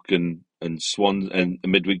Stoke and Swans, and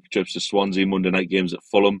midweek trips to Swansea, Monday night games at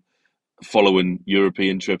Fulham, following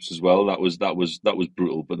European trips as well. That was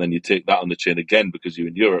brutal. But then you take that on the chin again because you're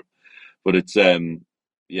in Europe. But it's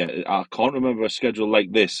I can't remember a schedule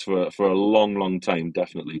like this for a long time.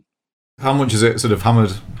 Definitely. How much is it sort of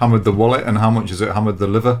hammered the wallet, and how much is it hammered the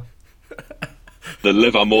liver? The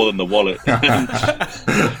liver more than the wallet.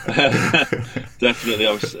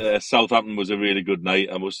 Definitely. Southampton was a really good night.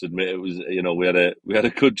 I must admit, it was. We had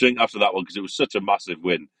a good drink after that one because it was such a massive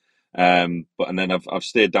win. And then I've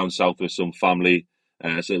stayed down south with some family,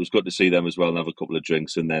 so it was good to see them as well and have a couple of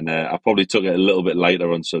drinks. And then I probably took it a little bit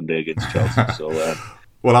lighter on Sunday against Chelsea. So.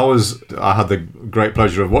 Well, I had the great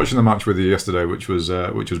pleasure of watching the match with you yesterday, which was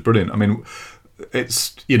brilliant. I mean,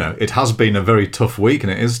 it has been a very tough week,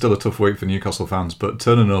 and it is still a tough week for Newcastle fans. But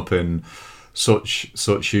turning up in such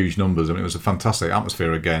huge numbers, I mean, it was a fantastic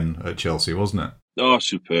atmosphere again at Chelsea, wasn't it? Oh,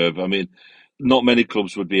 superb! I mean, not many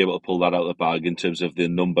clubs would be able to pull that out of the bag in terms of the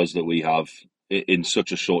numbers that we have in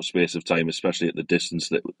such a short space of time, especially at the distance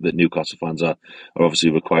that Newcastle fans are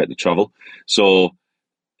obviously required to travel. So.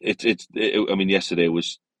 I mean, yesterday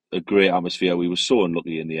was a great atmosphere. We were so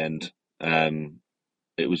unlucky in the end.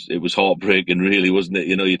 It was heartbreaking, really, wasn't it?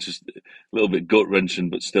 You're just a little bit gut wrenching,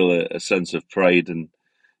 but still a sense of pride. And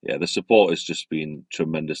yeah, the support has just been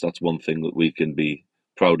tremendous. That's one thing that we can be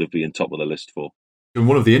proud of being top of the list for. And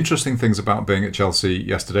one of the interesting things about being at Chelsea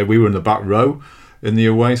yesterday, we were in the back row in the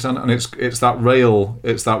away stand, and it's that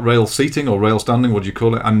rail seating or rail standing, what do you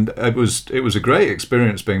call it? And it was a great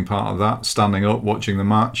experience being part of that, standing up, watching the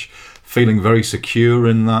match, feeling very secure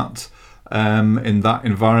in that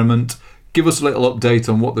environment. Give us a little update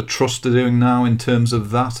on what the Trust are doing now in terms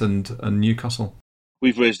of that and Newcastle.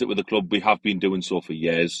 We've raised it with the club. We have been doing so for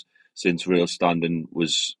years, since rail standing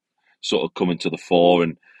was sort of coming to the fore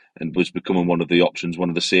and was becoming one of the options, one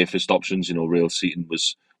of the safest options. Rail seating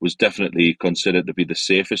was definitely considered to be the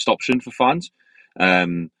safest option for fans,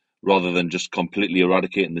 rather than just completely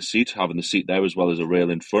eradicating the seat, having the seat there as well as a rail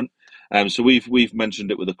in front. So we've mentioned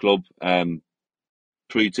it with the club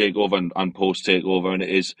pre-takeover and post-takeover, and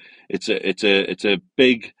it's a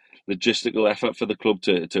big logistical effort for the club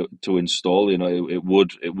to install. It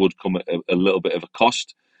would come at a little bit of a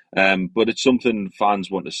cost, but it's something fans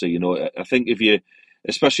want to see. I think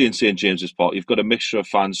especially in St James's Park, you've got a mixture of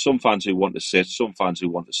fans. Some fans who want to sit, some fans who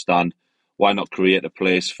want to stand. Why not create a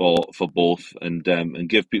place for both and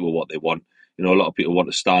give people what they want? A lot of people want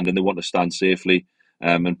to stand and they want to stand safely.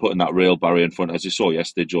 And putting that rail barrier in front, as you saw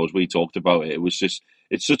yesterday, George, we talked about it.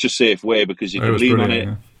 It's such a safe way because you can lean on it.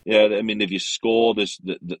 Yeah, I mean, if you score, there's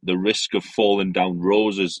the risk of falling down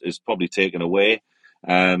rows is probably taken away.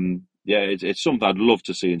 It's something I'd love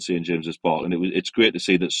to see in St James's Park, and it's great to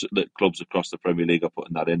see that clubs across the Premier League are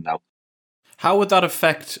putting that in now. How would that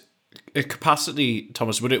affect capacity,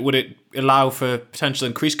 Thomas? Would it allow for potential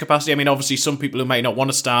increased capacity? I mean, obviously, some people who might not want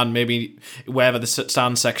to stand, maybe wherever the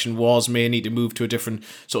stand section was, may need to move to a different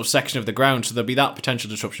sort of section of the ground, so there'll be that potential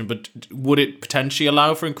disruption. But would it potentially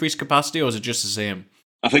allow for increased capacity, or is it just the same?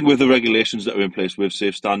 I think with the regulations that are in place with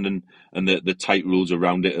safe standing and the tight rules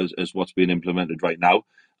around it as what's being implemented right now,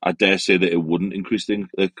 I dare say that it wouldn't increase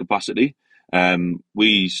the capacity. Me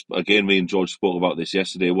and George spoke about this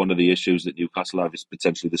yesterday. One of the issues that Newcastle have is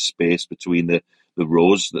potentially the space between the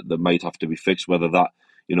rows that might have to be fixed. Whether that,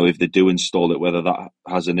 if they do install it, whether that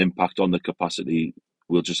has an impact on the capacity,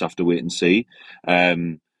 we'll just have to wait and see.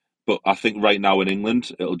 But I think right now in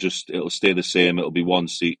England, it'll stay the same. It'll be one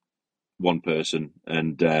seat, one person,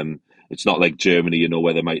 and it's not like Germany,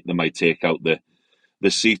 where they might take out the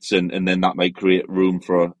seats and then that might create room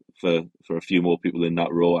for a few more people in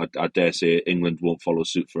that row. I dare say England won't follow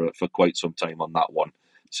suit for quite some time on that one.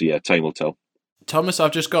 So yeah, time will tell. Thomas,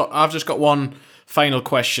 I've just got one final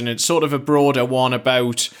question. It's sort of a broader one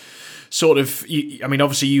about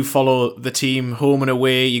obviously you follow the team home and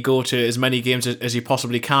away. You go to as many games as you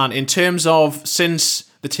possibly can. In terms of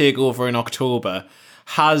since the takeover in October,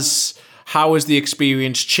 how has the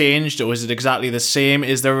experience changed, or is it exactly the same?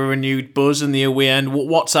 Is there a renewed buzz in the away end?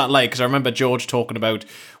 What's that like? Because I remember George talking about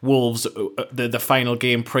Wolves, the final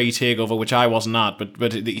game pre-takeover, which I wasn't at,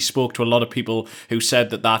 but he spoke to a lot of people who said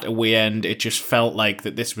that away end, it just felt like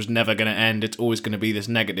that this was never going to end. It's always going to be this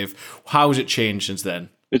negative. How has it changed since then?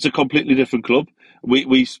 It's a completely different club.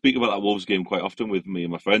 We speak about that Wolves game quite often with me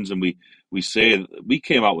and my friends, and we say we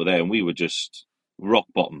came out with there and we were just rock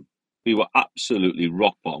bottom. We were absolutely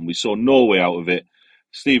rock bottom. We saw no way out of it.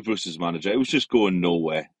 Steve Bruce's manager, it was just going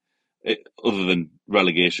nowhere other than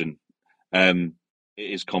relegation. It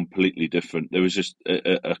is completely different. There was just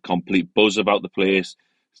a complete buzz about the place.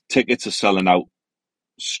 Tickets are selling out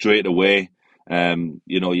straight away.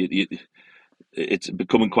 It's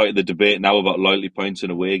becoming quite the debate now about loyalty points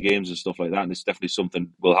and away games and stuff like that, and it's definitely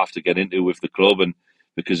something we'll have to get into with the club, and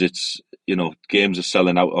because it's, games are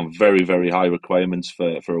selling out on very, very high requirements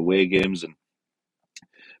for away games,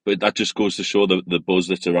 but that just goes to show the buzz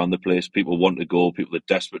that's around the place. People want to go, people are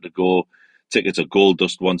desperate to go. Tickets are gold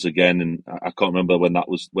dust once again, and I can't remember when that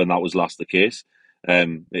was last the case.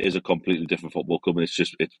 It is a completely different football club, and it's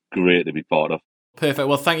great to be part of. Perfect.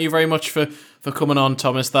 Well, thank you very much for coming on,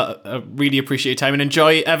 Thomas. I really appreciate your time, and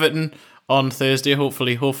enjoy Everton on Thursday.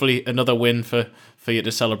 Hopefully another win for you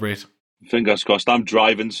to celebrate. Fingers crossed. I'm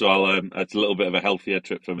driving, so it's a little bit of a healthier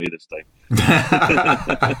trip for me this time.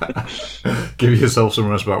 Give yourself some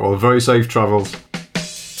respect. Well, very safe travels.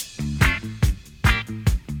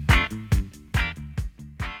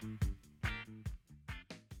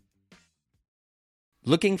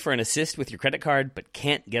 Looking for an assist with your credit card but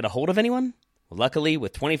can't get a hold of anyone? Luckily,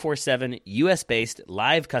 with 24/7 US-based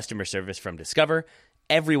live customer service from Discover,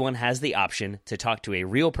 everyone has the option to talk to a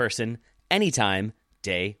real person anytime,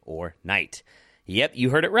 day or night. Yep, you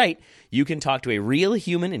heard it right. You can talk to a real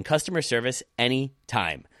human in customer service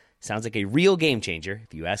anytime. Sounds like a real game changer,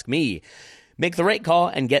 if you ask me. Make the right call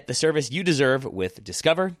and get the service you deserve with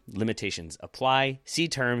Discover. Limitations apply. See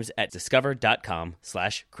terms at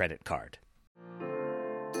discover.com/creditcard.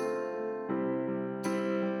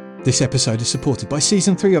 This episode is supported by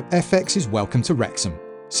Season 3 of FX's Welcome to Wrexham.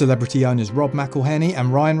 Celebrity owners Rob McElhenney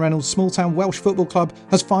and Ryan Reynolds' small-town Welsh football club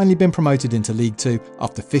has finally been promoted into League 2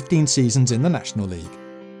 after 15 seasons in the National League.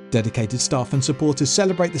 Dedicated staff and supporters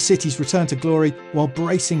celebrate the city's return to glory while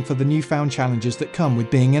bracing for the newfound challenges that come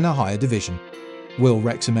with being in a higher division. Will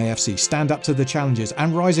Wrexham AFC stand up to the challenges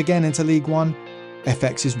and rise again into League 1?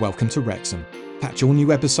 FX's Welcome to Wrexham. Catch all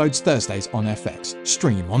new episodes Thursdays on FX.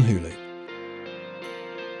 Stream on Hulu.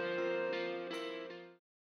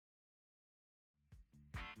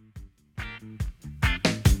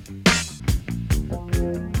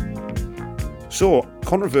 So,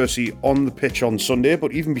 controversy on the pitch on Sunday,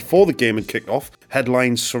 but even before the game had kicked off,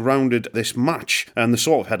 headlines surrounded this match, and the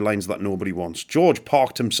sort of headlines that nobody wants. George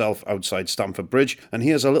parked himself outside Stamford Bridge, and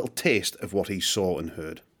here's a little taste of what he saw and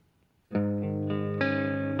heard.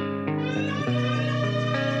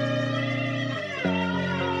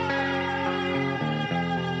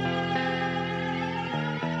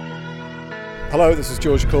 Hello, this is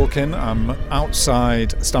George Culkin. I'm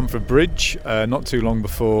outside Stamford Bridge, not too long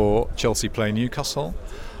before Chelsea play Newcastle.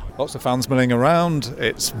 Lots of fans milling around.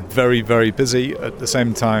 It's very, very busy. At the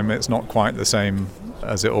same time, it's not quite the same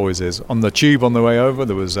as it always is. On the tube on the way over,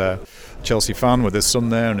 there was a Chelsea fan with his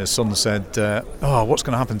son there, and his son said, what's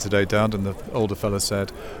going to happen today, Dad? And the older fella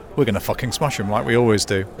said, we're going to fucking smash him like we always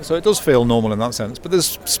do. So it does feel normal in that sense. But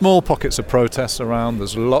there's small pockets of protests around.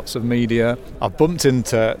 There's lots of media. I've bumped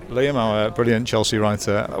into Liam, our brilliant Chelsea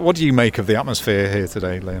writer. What do you make of the atmosphere here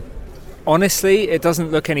today, Liam? Honestly, it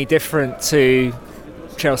doesn't look any different to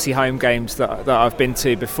Chelsea home games that I've been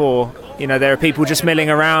to before. You know, there are people just milling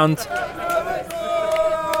around.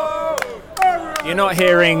 You're not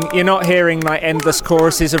hearing like endless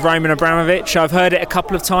choruses of Roman Abramovich. I've heard it a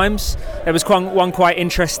couple of times. There was one quite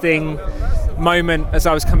interesting moment as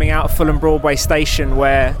I was coming out of Fulham Broadway station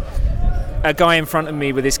where a guy in front of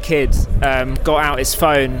me with his kid got out his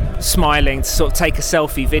phone smiling to sort of take a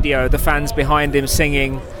selfie video of the fans behind him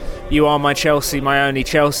singing "You are my Chelsea, my only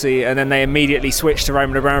Chelsea," and then they immediately switched to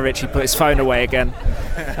Roman Abramovich. He put his phone away again.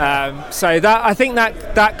 So that, I think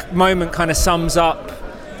that moment kind of sums up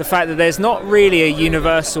the fact that there's not really a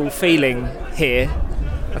universal feeling here.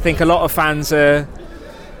 I think a lot of fans are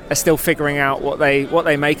still figuring out what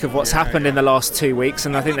they make of what's happened in the last 2 weeks,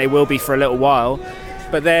 and I think they will be for a little while.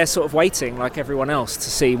 But they're sort of waiting, like everyone else, to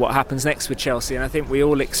see what happens next with Chelsea. And I think we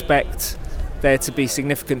all expect there to be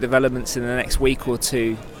significant developments in the next week or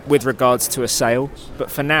two with regards to a sale. But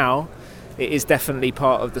for now, it is definitely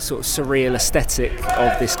part of the sort of surreal aesthetic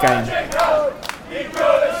of this game.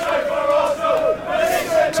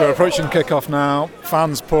 So we're approaching kick-off now,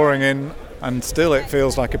 fans pouring in, and still it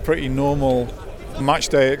feels like a pretty normal match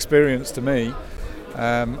day experience to me.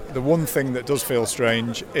 The one thing that does feel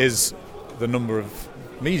strange is the number of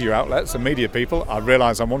media outlets and media people. I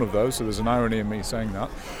realise I'm one of those, so there's an irony in me saying that.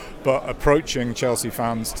 But approaching Chelsea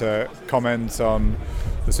fans to comment on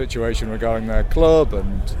the situation regarding their club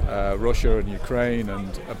and Russia and Ukraine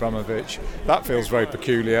and Abramovich, that feels very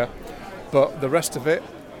peculiar. But the rest of it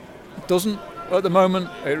doesn't. At the moment,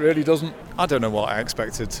 it really doesn't. I don't know what I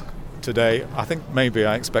expected today. I think maybe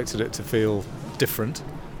I expected it to feel different,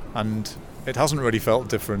 and it hasn't really felt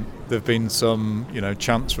different. There have been some,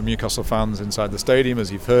 chants from Newcastle fans inside the stadium,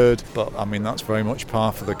 as you've heard, but I mean that's very much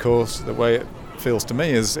par for the course. The way it feels to me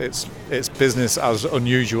is it's business as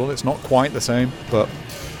unusual. It's not quite the same, but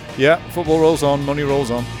yeah, football rolls on, money rolls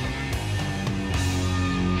on.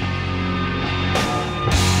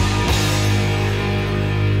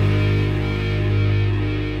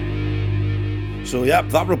 So, yeah,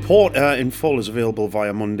 that report in full is available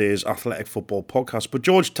via Monday's Athletic Football Podcast. But,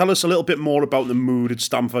 George, tell us a little bit more about the mood at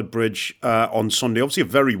Stamford Bridge on Sunday. Obviously, a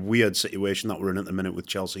very weird situation that we're in at the minute with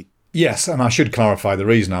Chelsea. Yes, and I should clarify the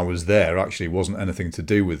reason I was there actually wasn't anything to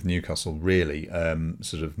do with Newcastle, really.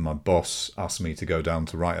 Sort of my boss asked me to go down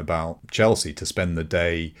to write about Chelsea, to spend the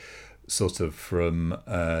day sort of from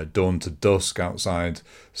dawn to dusk outside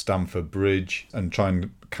Stamford Bridge and try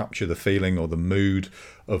and capture the feeling or the mood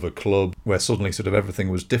of a club where suddenly sort of everything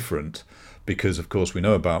was different. Because, of course, we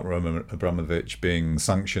know about Roman Abramovich being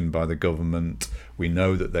sanctioned by the government. We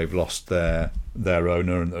know that they've lost their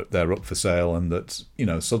owner and that they're up for sale, and that, you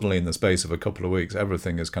know, suddenly in the space of a couple of weeks,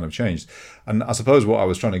 everything has kind of changed. And I suppose what I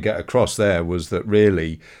was trying to get across there was that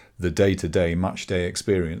really the day-to-day, match-day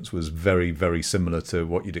experience was very, very similar to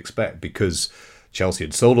what you'd expect, because Chelsea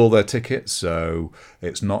had sold all their tickets, so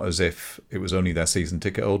it's not as if it was only their season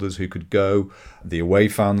ticket holders who could go. The away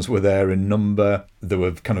fans were there in number. There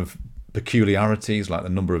were kind of peculiarities like the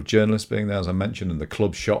number of journalists being there, as I mentioned, and the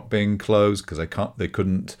club shop being closed because they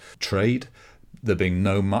couldn't trade, there being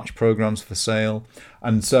no match programs for sale.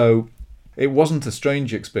 And so it wasn't a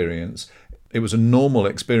strange experience, it was a normal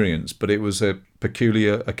experience, but it was a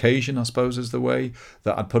peculiar occasion, I suppose, is the way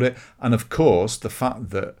that I'd put it. And of course the fact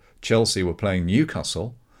that Chelsea were playing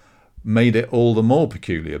Newcastle made it all the more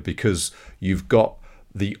peculiar, because you've got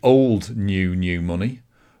the old new money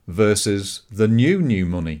versus the new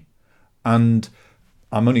money. And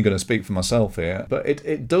I'm only going to speak for myself here, but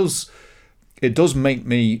it does make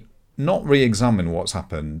me not re-examine what's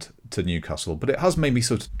happened to Newcastle, but it has made me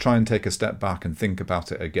sort of try and take a step back and think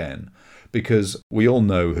about it again, because we all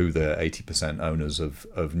know who the 80% owners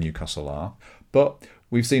of Newcastle are, but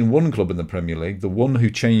we've seen one club in the Premier League, the one who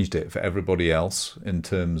changed it for everybody else in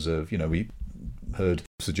terms of, you know, we heard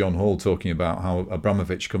Sir John Hall talking about how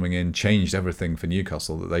Abramovich coming in changed everything for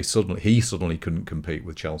Newcastle, that he suddenly couldn't compete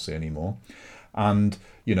with Chelsea anymore. And,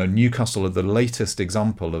 you know, Newcastle are the latest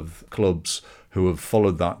example of clubs who have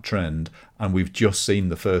followed that trend, and we've just seen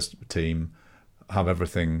the first team have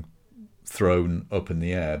everything thrown up in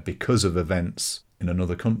the air because of events in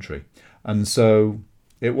another country. And so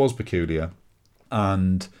it was peculiar.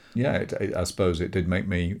 And yeah, I suppose it did make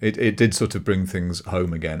me, it did sort of bring things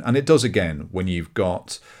home again. And it does again when you've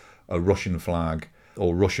got a Russian flag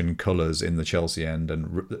or Russian colours in the Chelsea end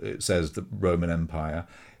and it says the Roman Empire.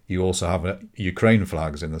 You also have Ukraine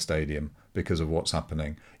flags in the stadium because of what's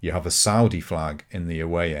happening. You have a Saudi flag in the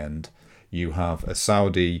away end. You have a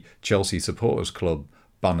Saudi Chelsea Supporters Club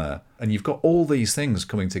banner. And you've got all these things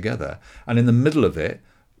coming together. And in the middle of it,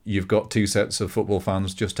 you've got two sets of football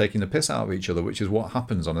fans just taking the piss out of each other, which is what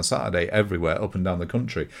happens on a Saturday everywhere up and down the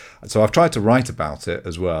country. So I've tried to write about it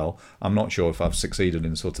as well. I'm not sure if I've succeeded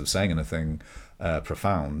in sort of saying anything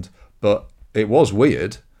profound, but it was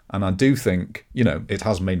weird. And I do think, you know, it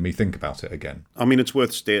has made me think about it again. I mean, it's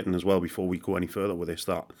worth stating as well, before we go any further with this,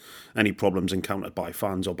 that any problems encountered by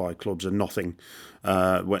fans or by clubs are nothing,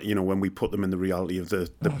 when we put them in the reality of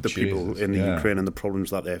the people in the Ukraine and the problems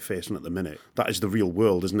that they're facing at the minute. That is the real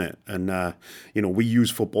world, isn't it? And, we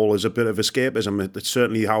use football as a bit of escapism. It's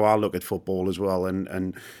certainly how I look at football as well.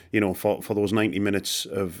 And for those 90 minutes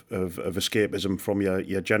of escapism from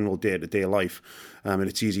your general day-to-day life, and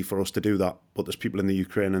it's easy for us to do that. But there's people in the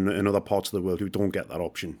Ukraine and in other parts of the world who don't get that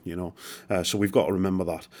option, So we've got to remember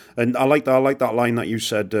that. And I like that line that you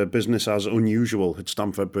said, business as unusual at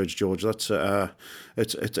Stamford Bridge, George. That's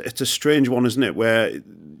it's a strange one, isn't it? Where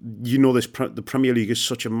the Premier League is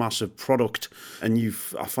such a massive product, and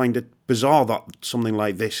I find it bizarre that something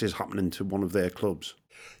like this is happening to one of their clubs.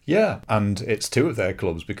 Yeah, and it's two of their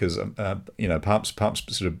clubs because perhaps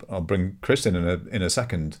sort of I'll bring Chris in a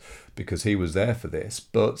second because he was there for this.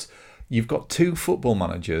 But you've got two football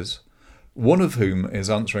managers, one of whom is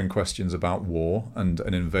answering questions about war and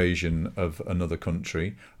an invasion of another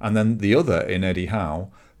country, and then the other in Eddie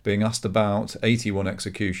Howe being asked about 81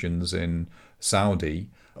 executions in Saudi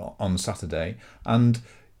on Saturday. And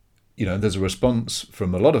there's a response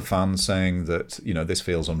from a lot of fans saying that, this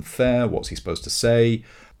feels unfair, what's he supposed to say,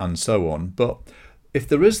 and so on. But if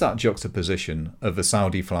there is that juxtaposition of a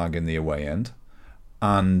Saudi flag in the away end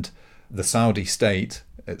and the Saudi state,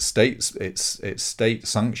 its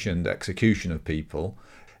state-sanctioned execution of people,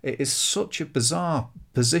 it is such a bizarre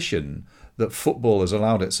position that football has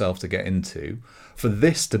allowed itself to get into. For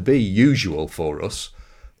this to be usual for us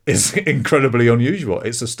is incredibly unusual.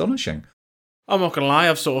 It's astonishing. I'm not going to lie,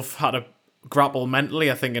 I've sort of had grapple mentally,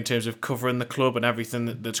 I think, in terms of covering the club and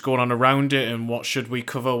everything that's going on around it, and what should we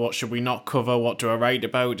cover, what should we not cover, what do I write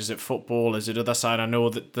about, is it football, is it other side? I know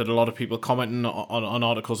that a lot of people commenting on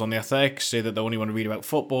articles on The Athletic say that they only want to read about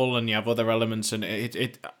football, and you have other elements, and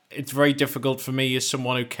it's very difficult for me as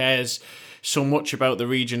someone who cares so much about the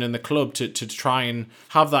region and the club to try and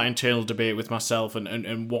have that internal debate with myself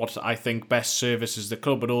and what I think best services the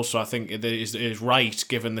club, but also I think it is right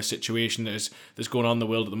given the situation that's going on in the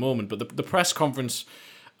world at the moment. But the press conference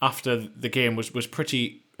after the game was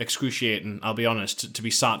pretty excruciating, I'll be honest, to be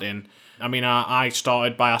sat in. I mean, I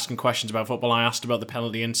started by asking questions about football. I asked about the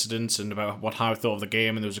penalty incidents and about how I thought of the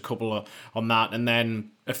game, and there was a couple on that, and then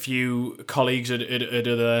a few colleagues at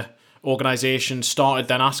other organisation started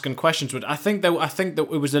then asking questions. But I think that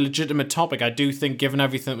it was a legitimate topic. I do think, given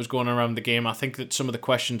everything that was going on around the game, I think that some of the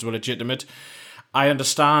questions were legitimate. I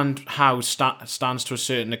understand how stands to a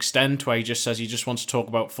certain extent, where he just says he just wants to talk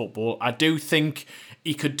about football. I do think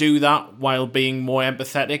he could do that while being more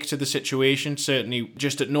empathetic to the situation. Certainly,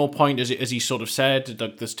 just at no point, as he sort of said,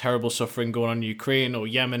 like there's terrible suffering going on in Ukraine or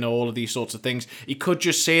Yemen or all of these sorts of things. He could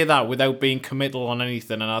just say that without being committal on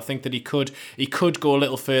anything, and I think that he could go a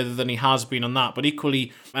little further than he has been on that. But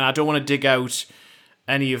equally, and I don't want to dig out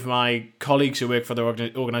any of my colleagues who work for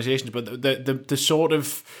the organisations, but the sort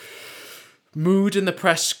of mood in the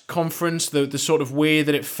press conference, the sort of way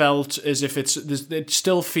that it felt as if it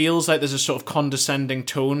still feels like there's a sort of condescending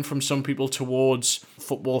tone from some people towards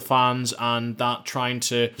football fans, and that trying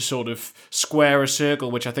to sort of square a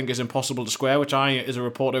circle, which I think is impossible to square, which I, as a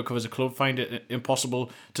reporter who covers a club, find it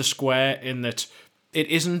impossible to square, in that it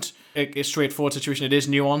isn't a straightforward situation. It is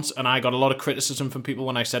nuanced, and I got a lot of criticism from people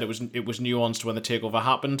when I said it was nuanced when the takeover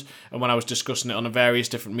happened, and when I was discussing it on various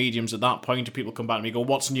different mediums at that point, people come back to me and go,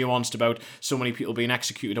 what's nuanced about so many people being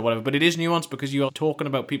executed or whatever? But it is nuanced because you are talking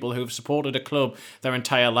about people who have supported a club their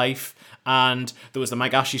entire life, and there was the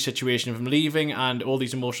Mike Ashley situation of him leaving and all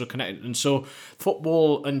these emotional connections, and so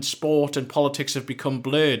football and sport and politics have become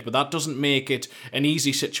blurred, but that doesn't make it an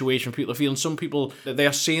easy situation for people to feel. And some people, they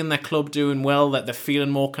are seeing their club doing well, that they're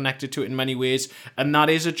feeling more connected to it in many ways, and that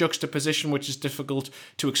is a juxtaposition which is difficult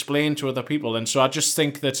to explain to other people. And so I just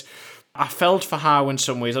think that I felt for Howe in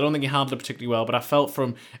some ways. I don't think he handled it particularly well, but I felt for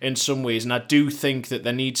him in some ways, and I do think that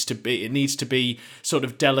it needs to be sort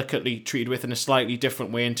of delicately treated with in a slightly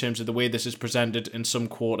different way in terms of the way this is presented in some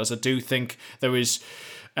quarters. I do think there is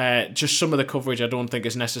just some of the coverage I don't think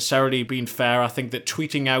has necessarily been fair. I think that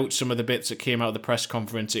tweeting out some of the bits that came out of the press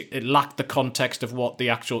conference, it lacked the context of when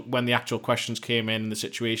the actual questions came in and the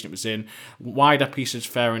situation it was in. Wider pieces,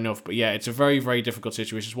 fair enough, but yeah, it's a very, very difficult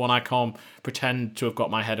situation. It's one I can't pretend to have got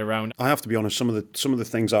my head around. I have to be honest, some of the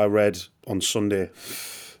things I read on Sunday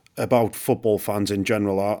about football fans in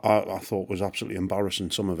general, I thought was absolutely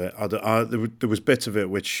embarrassing. Some of it, there was bits of it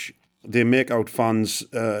which they make out fans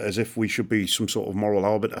as if we should be some sort of moral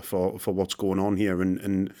arbiter for what's going on here.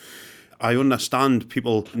 And I understand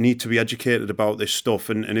people need to be educated about this stuff.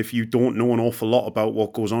 And if you don't know an awful lot about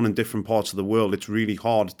what goes on in different parts of the world, it's really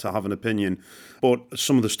hard to have an opinion. But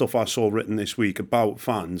some of the stuff I saw written this week about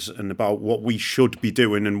fans and about what we should be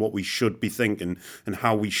doing and what we should be thinking and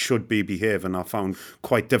how we should be behaving, I found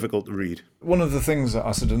quite difficult to read. One of the things that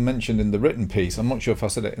I sort of mentioned in the written piece, I'm not sure if I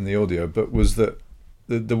said it in the audio, but was that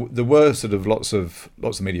there were sort of lots of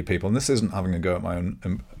media people, and this isn't having a go at my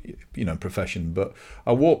own profession, but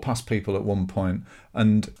I walked past people at one point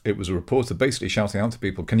and it was a reporter basically shouting out to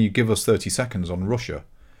people, can you give us 30 seconds on Russia?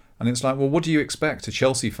 And it's like, well, what do you expect a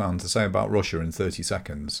Chelsea fan to say about Russia in 30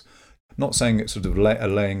 seconds? Not saying it's sort of a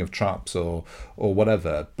laying of traps or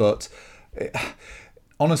whatever, but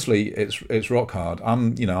honestly, it's rock hard.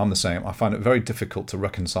 I'm the same. I find it very difficult to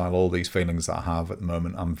reconcile all these feelings that I have at the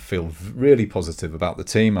moment. I feel really positive about the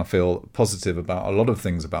team. I feel positive about a lot of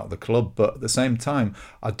things about the club. But at the same time,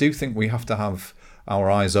 I do think we have to have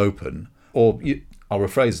our eyes open. Or I'll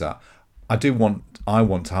rephrase that. I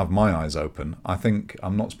want to have my eyes open. I think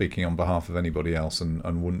I'm not speaking on behalf of anybody else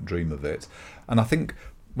and wouldn't dream of it. And I think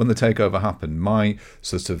when the takeover happened, my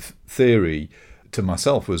sort of theory to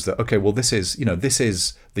myself was that, okay, well, this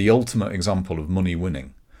is the ultimate example of money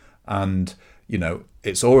winning. And,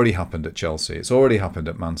 it's already happened at Chelsea. It's already happened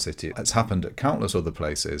at Man City. It's happened at countless other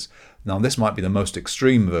places. Now, this might be the most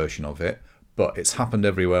extreme version of it, but it's happened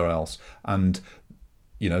everywhere else. And,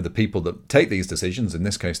 the people that take these decisions, in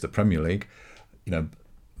this case, the Premier League,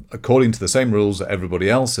 according to the same rules that everybody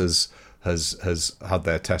else has had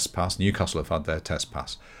their test pass, Newcastle have had their test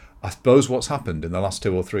pass. I suppose what's happened in the last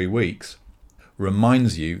 2 or 3 weeks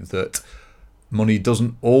reminds you that money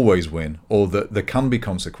doesn't always win, or that there can be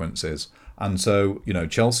consequences. And so,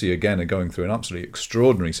 Chelsea again are going through an absolutely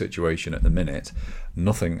extraordinary situation at the minute.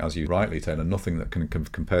 nothing, as you rightly, Taylor, nothing that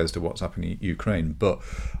compares to what's happening in Ukraine. But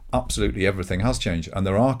absolutely everything has changed, and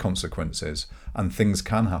there are consequences, and things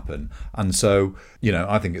can happen. And so,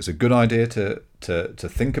 I think it's a good idea to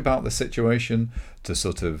think about the situation, to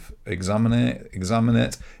sort of examine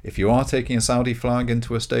it. If you are taking a Saudi flag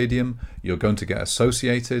into a stadium, you're going to get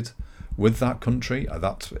associated with that country.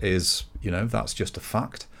 That is, that's just a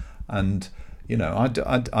fact. And I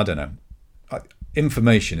don't know.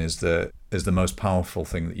 Information is the most powerful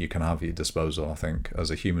thing that you can have at your disposal, I think,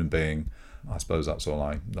 as a human being. I suppose that's all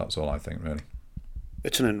I think, really.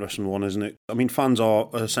 It's an interesting one, isn't it? I mean, fans are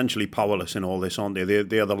essentially powerless in all this, aren't they?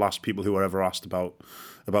 They are the last people who are ever asked about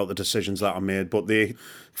the decisions that are made. But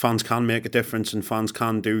fans can make a difference, and fans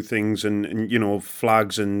can do things, and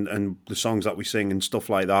flags and the songs that we sing and stuff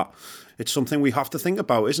like that. It's something we have to think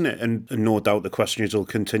about, isn't it? And no doubt the questions will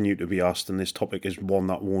continue to be asked, and this topic is one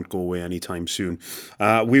that won't go away anytime soon.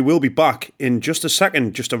 We will be back in just a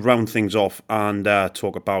second, just to round things off and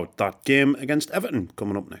talk about that game against Everton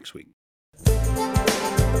coming up next week.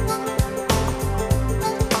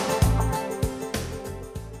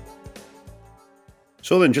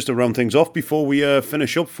 So then, just to round things off before we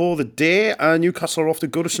finish up for the day, Newcastle are off to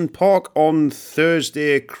Goodison Park on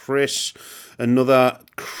Thursday. Chris, another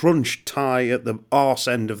crunch tie at the arse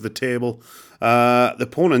end of the table. The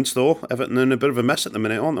opponents, though, Everton, are in a bit of a mess at the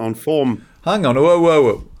minute, aren't they, on form? Hang on,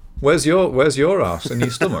 whoa. Where's your arse and your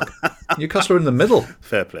stomach? Newcastle are in the middle.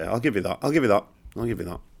 Fair play. I'll give you that.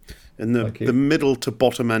 In the middle to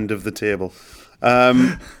bottom end of the table.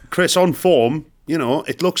 Chris, on form,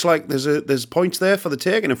 it looks like there's points there for the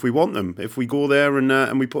taking if we want them. If we go there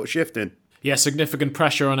and we put a shift in. Yeah, significant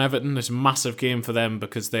pressure on Everton. It's a massive game for them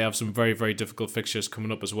because they have some very, very difficult fixtures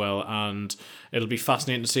coming up as well. And it'll be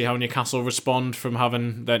fascinating to see how Newcastle respond from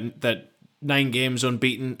having that 9 games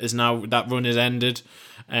unbeaten. That run is ended.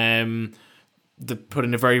 They put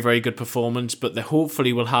in a very, very good performance, but they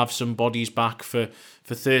hopefully will have some bodies back for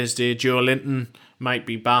Thursday. Joe Linton might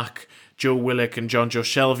be back. Joe Willock and John Joe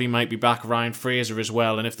Shelvey might be back, Ryan Fraser as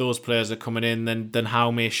well. And if those players are coming in, then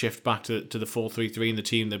Howe may shift back to the 4-3-3 in the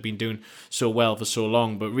team they've been doing so well for so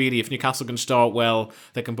long. But really, if Newcastle can start well,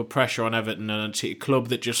 they can put pressure on Everton, and a club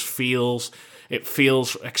that just feels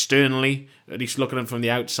externally, at least looking at it from the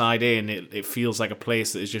outside in, it feels like a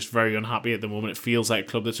place that is just very unhappy at the moment. It feels like a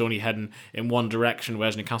club that's only heading in one direction,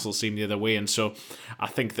 whereas Newcastle seem the other way. And so I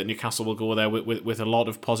think that Newcastle will go there with a lot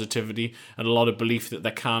of positivity and a lot of belief that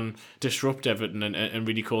they can disrupt Everton and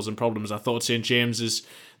really cause them problems. I thought St James's,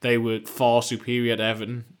 they were far superior to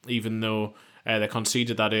Everton, even though they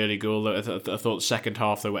conceded that early goal. I thought the second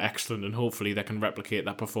half they were excellent, and hopefully they can replicate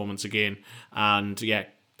that performance again. And yeah,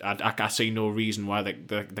 I see no reason why they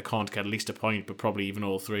can't get at least a point, but probably even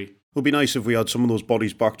all 3. It would be nice if we had some of those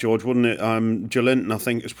bodies back, George, wouldn't it? Joe Linton, I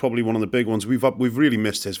think, is probably one of the big ones. We've really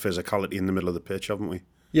missed his physicality in the middle of the pitch, haven't we?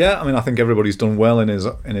 Yeah, I mean, I think everybody's done well in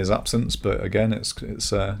his absence, but again,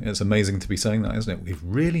 it's amazing to be saying that, isn't it? We've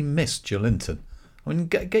really missed Joe Linton. I mean,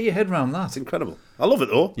 get your head around that. It's incredible. I love it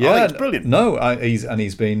though. Yeah, I think it's brilliant. No,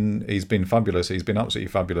 he's been fabulous. He's been absolutely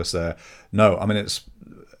fabulous there. No, I mean, it's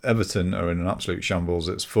Everton are in an absolute shambles.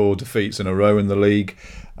 It's 4 defeats in a row in the league,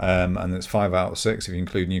 and it's 5 out of 6 if you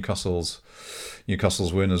include Newcastle's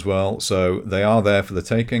win as well. So they are there for the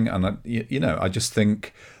taking, and I just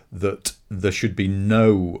think that there should be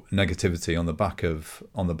no negativity on the back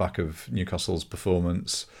of Newcastle's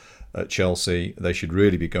performance at Chelsea. They should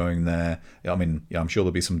really be going there. I mean, I'm sure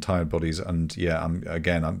there'll be some tired bodies, and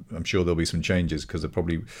I'm sure there'll be some changes because there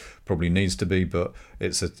probably needs to be. But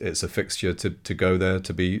it's a fixture to go there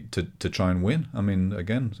to try and win. I mean,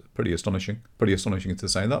 again, pretty astonishing to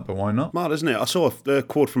say that, but why not? Mad, isn't it? I saw a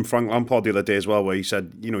quote from Frank Lampard the other day as well, where he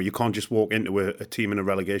said, you can't just walk into a team in a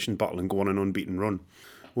relegation battle and go on an unbeaten run.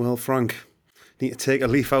 Well, Frank, you need to take a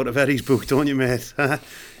leaf out of Eddie's book, don't you, mate?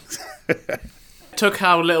 Took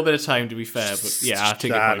Howe a little bit of time, to be fair, but yeah, I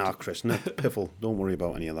take it. No, Chris, no, piffle. Don't worry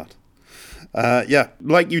about any of that. Yeah,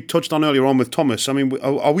 like you touched on earlier on with Thomas, I mean,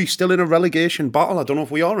 are we still in a relegation battle? I don't know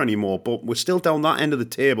if we are anymore, but we're still down that end of the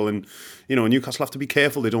table, and Newcastle have to be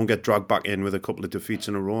careful they don't get dragged back in with a couple of defeats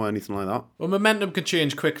in a row or anything like that. Well, momentum can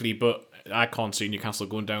change quickly, but I can't see Newcastle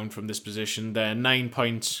going down from this position. They're 9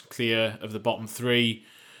 points clear of the bottom 3.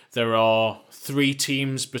 There are 3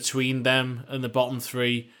 teams between them and the bottom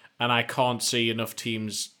 3, and I can't see enough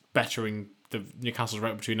teams bettering the Newcastle's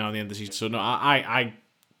record between now and the end of the season. So no, I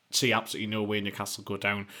see absolutely no way Newcastle go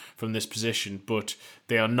down from this position, but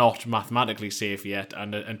they are not mathematically safe yet,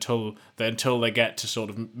 and until they get to sort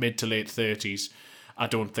of mid to late 30s, I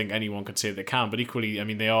don't think anyone can say they can. But equally, I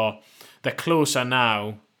mean, they're closer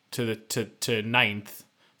now to 9th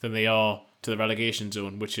than they are to the relegation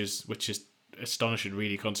zone, which is astonishing,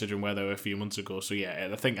 really, considering where they were a few months ago. So yeah,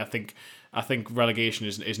 I think relegation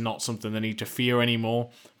is not something they need to fear anymore,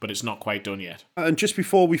 but it's not quite done yet. And just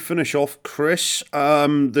before we finish off, Chris,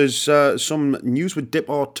 there's some news with dip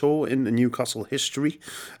our toe into Newcastle history,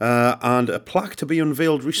 and a plaque to be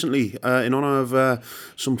unveiled recently in honour of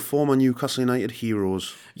some former Newcastle United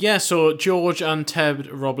heroes. Yeah, so George and Ted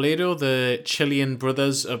Robledo, the Chilean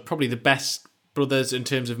brothers, are probably the best brothers in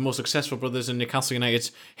terms of most successful brothers in Newcastle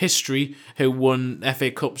United's history, who won FA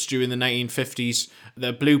Cups during the 1950s.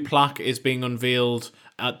 The blue plaque is being unveiled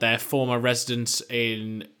at their former residence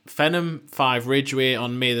in Fenham, 5 Ridgeway,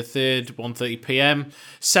 on May the 3rd, 1:30pm.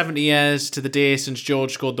 70 years to the day since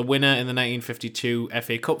George scored the winner in the 1952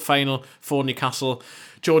 FA Cup final for Newcastle.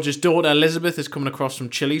 George's daughter Elizabeth is coming across from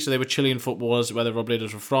Chile, so they were Chilean footballers where the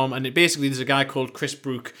Robledos were from. And basically there's a guy called Chris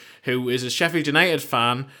Brook who is a Sheffield United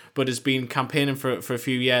fan but has been campaigning for a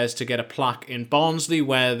few years to get a plaque in Barnsley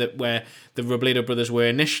where the Robledo brothers were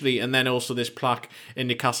initially, and then also this plaque in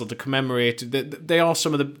Newcastle to commemorate. They are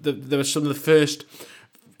some of they were some of the first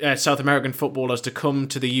South American footballers to come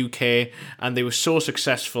to the UK, and they were so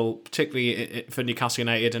successful, particularly for Newcastle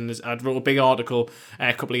United. And I wrote a big article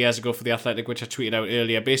a couple of years ago for The Athletic, which I tweeted out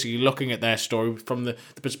earlier, basically looking at their story from the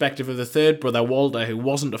perspective of the third brother, Walter, who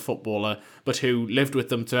wasn't a footballer, but who lived with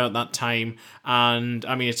them throughout that time. And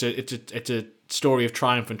I mean, it's a story of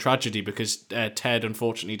triumph and tragedy, because Ted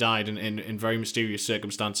unfortunately died in very mysterious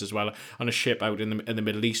circumstances while on a ship out in the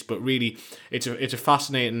Middle East. But really, it's a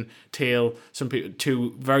fascinating tale.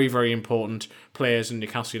 Two very, very important players in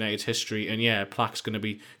Newcastle United's history, and yeah, a plaque's going to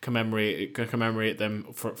be commemorate them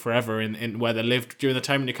forever in where they lived during the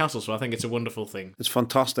time in Newcastle. So I think it's a wonderful thing. It's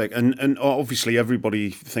fantastic, and obviously everybody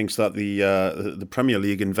thinks that the Premier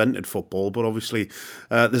League invented football, but obviously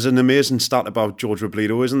there's an amazing stat about George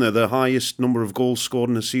Robledo, isn't there? The highest number of goals scored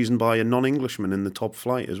in a season by a non-Englishman in the top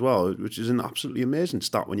flight as well, which is an absolutely amazing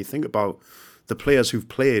stat when you think about the players who've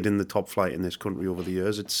played in the top flight in this country over the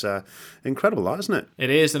years. It's incredible, that, isn't it?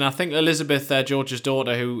 It is, and I think Elizabeth, George's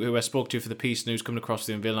daughter, who I spoke to for the piece, and who's coming across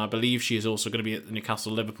the unveiling, I believe she is also going to be at the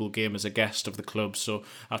Newcastle-Liverpool game as a guest of the club, so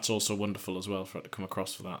that's also wonderful as well for her to come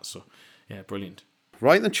across for that. So, yeah, brilliant.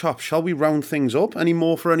 Right then, chaps, shall we round things up? Any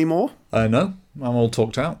more? No, I'm all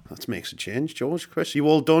talked out. That makes a change, George. Chris, you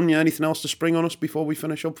all done? Yeah, anything else to spring on us before we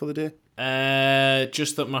finish up for the day?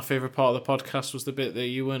 Just that my favourite part of the podcast was the bit that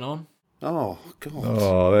you went on. Oh, God.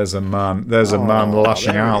 Oh, there's a man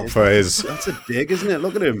lashing out for his... That's a dig, isn't it?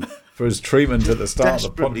 Look at him. For his treatment at the start of the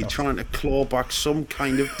podcast. Desperately trying to claw back some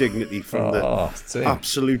kind of dignity from the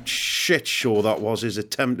absolute shit show that was his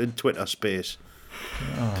attempted Twitter space.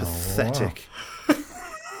 Pathetic. Wow.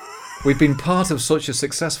 We've been part of such a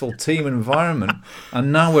successful team environment,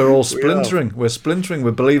 and now we're all splintering. We're splintering. We're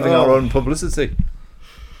believing our own publicity.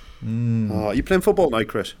 Are you playing football now,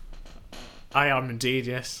 Chris? I am indeed,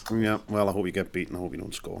 yes. Yeah, well, I hope you get beaten. I hope you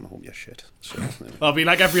don't score, and I hope you're shit. So, I'll be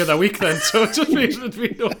like every other week then, so it just means it'd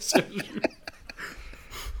be no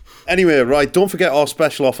Anyway, right, don't forget our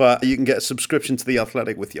special offer. You can get a subscription to The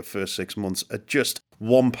Athletic with your first 6 months at just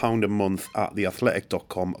 £1 a month at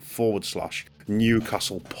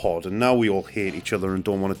theathletic.com/Newcastle pod. And now we all hate each other and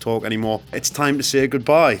don't want to talk anymore. It's time to say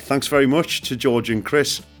goodbye. Thanks very much to George and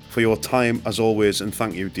Chris for your time as always, and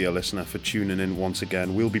thank you, dear listener, for tuning in once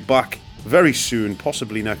again. We'll be back very soon,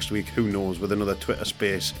 possibly next week, who knows, with another Twitter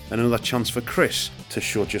space and another chance for Chris to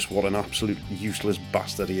show just what an absolute useless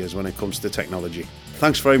bastard he is when it comes to technology.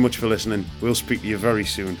 Thanks very much for listening. We'll speak to you very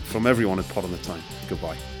soon. From everyone at Pod on the Time,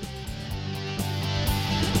 goodbye.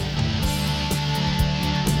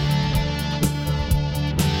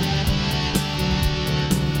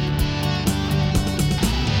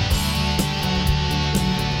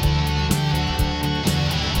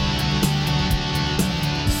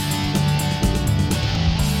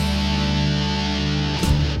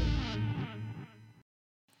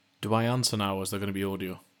 Do I answer now, or is there going to be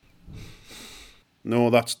audio? No,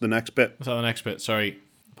 that's the next bit. Is that the next bit? Sorry.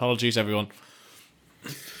 Apologies, everyone.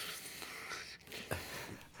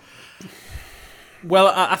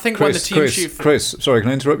 Well, I think when the team chief... Chris, sorry,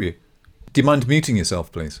 can I interrupt you? Do you mind muting yourself,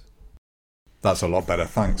 please? That's a lot better,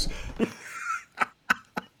 thanks.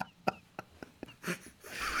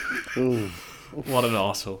 What an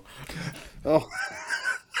arsehole. Oh,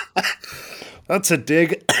 that's a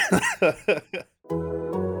dig.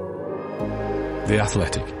 The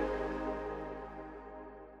Athletic.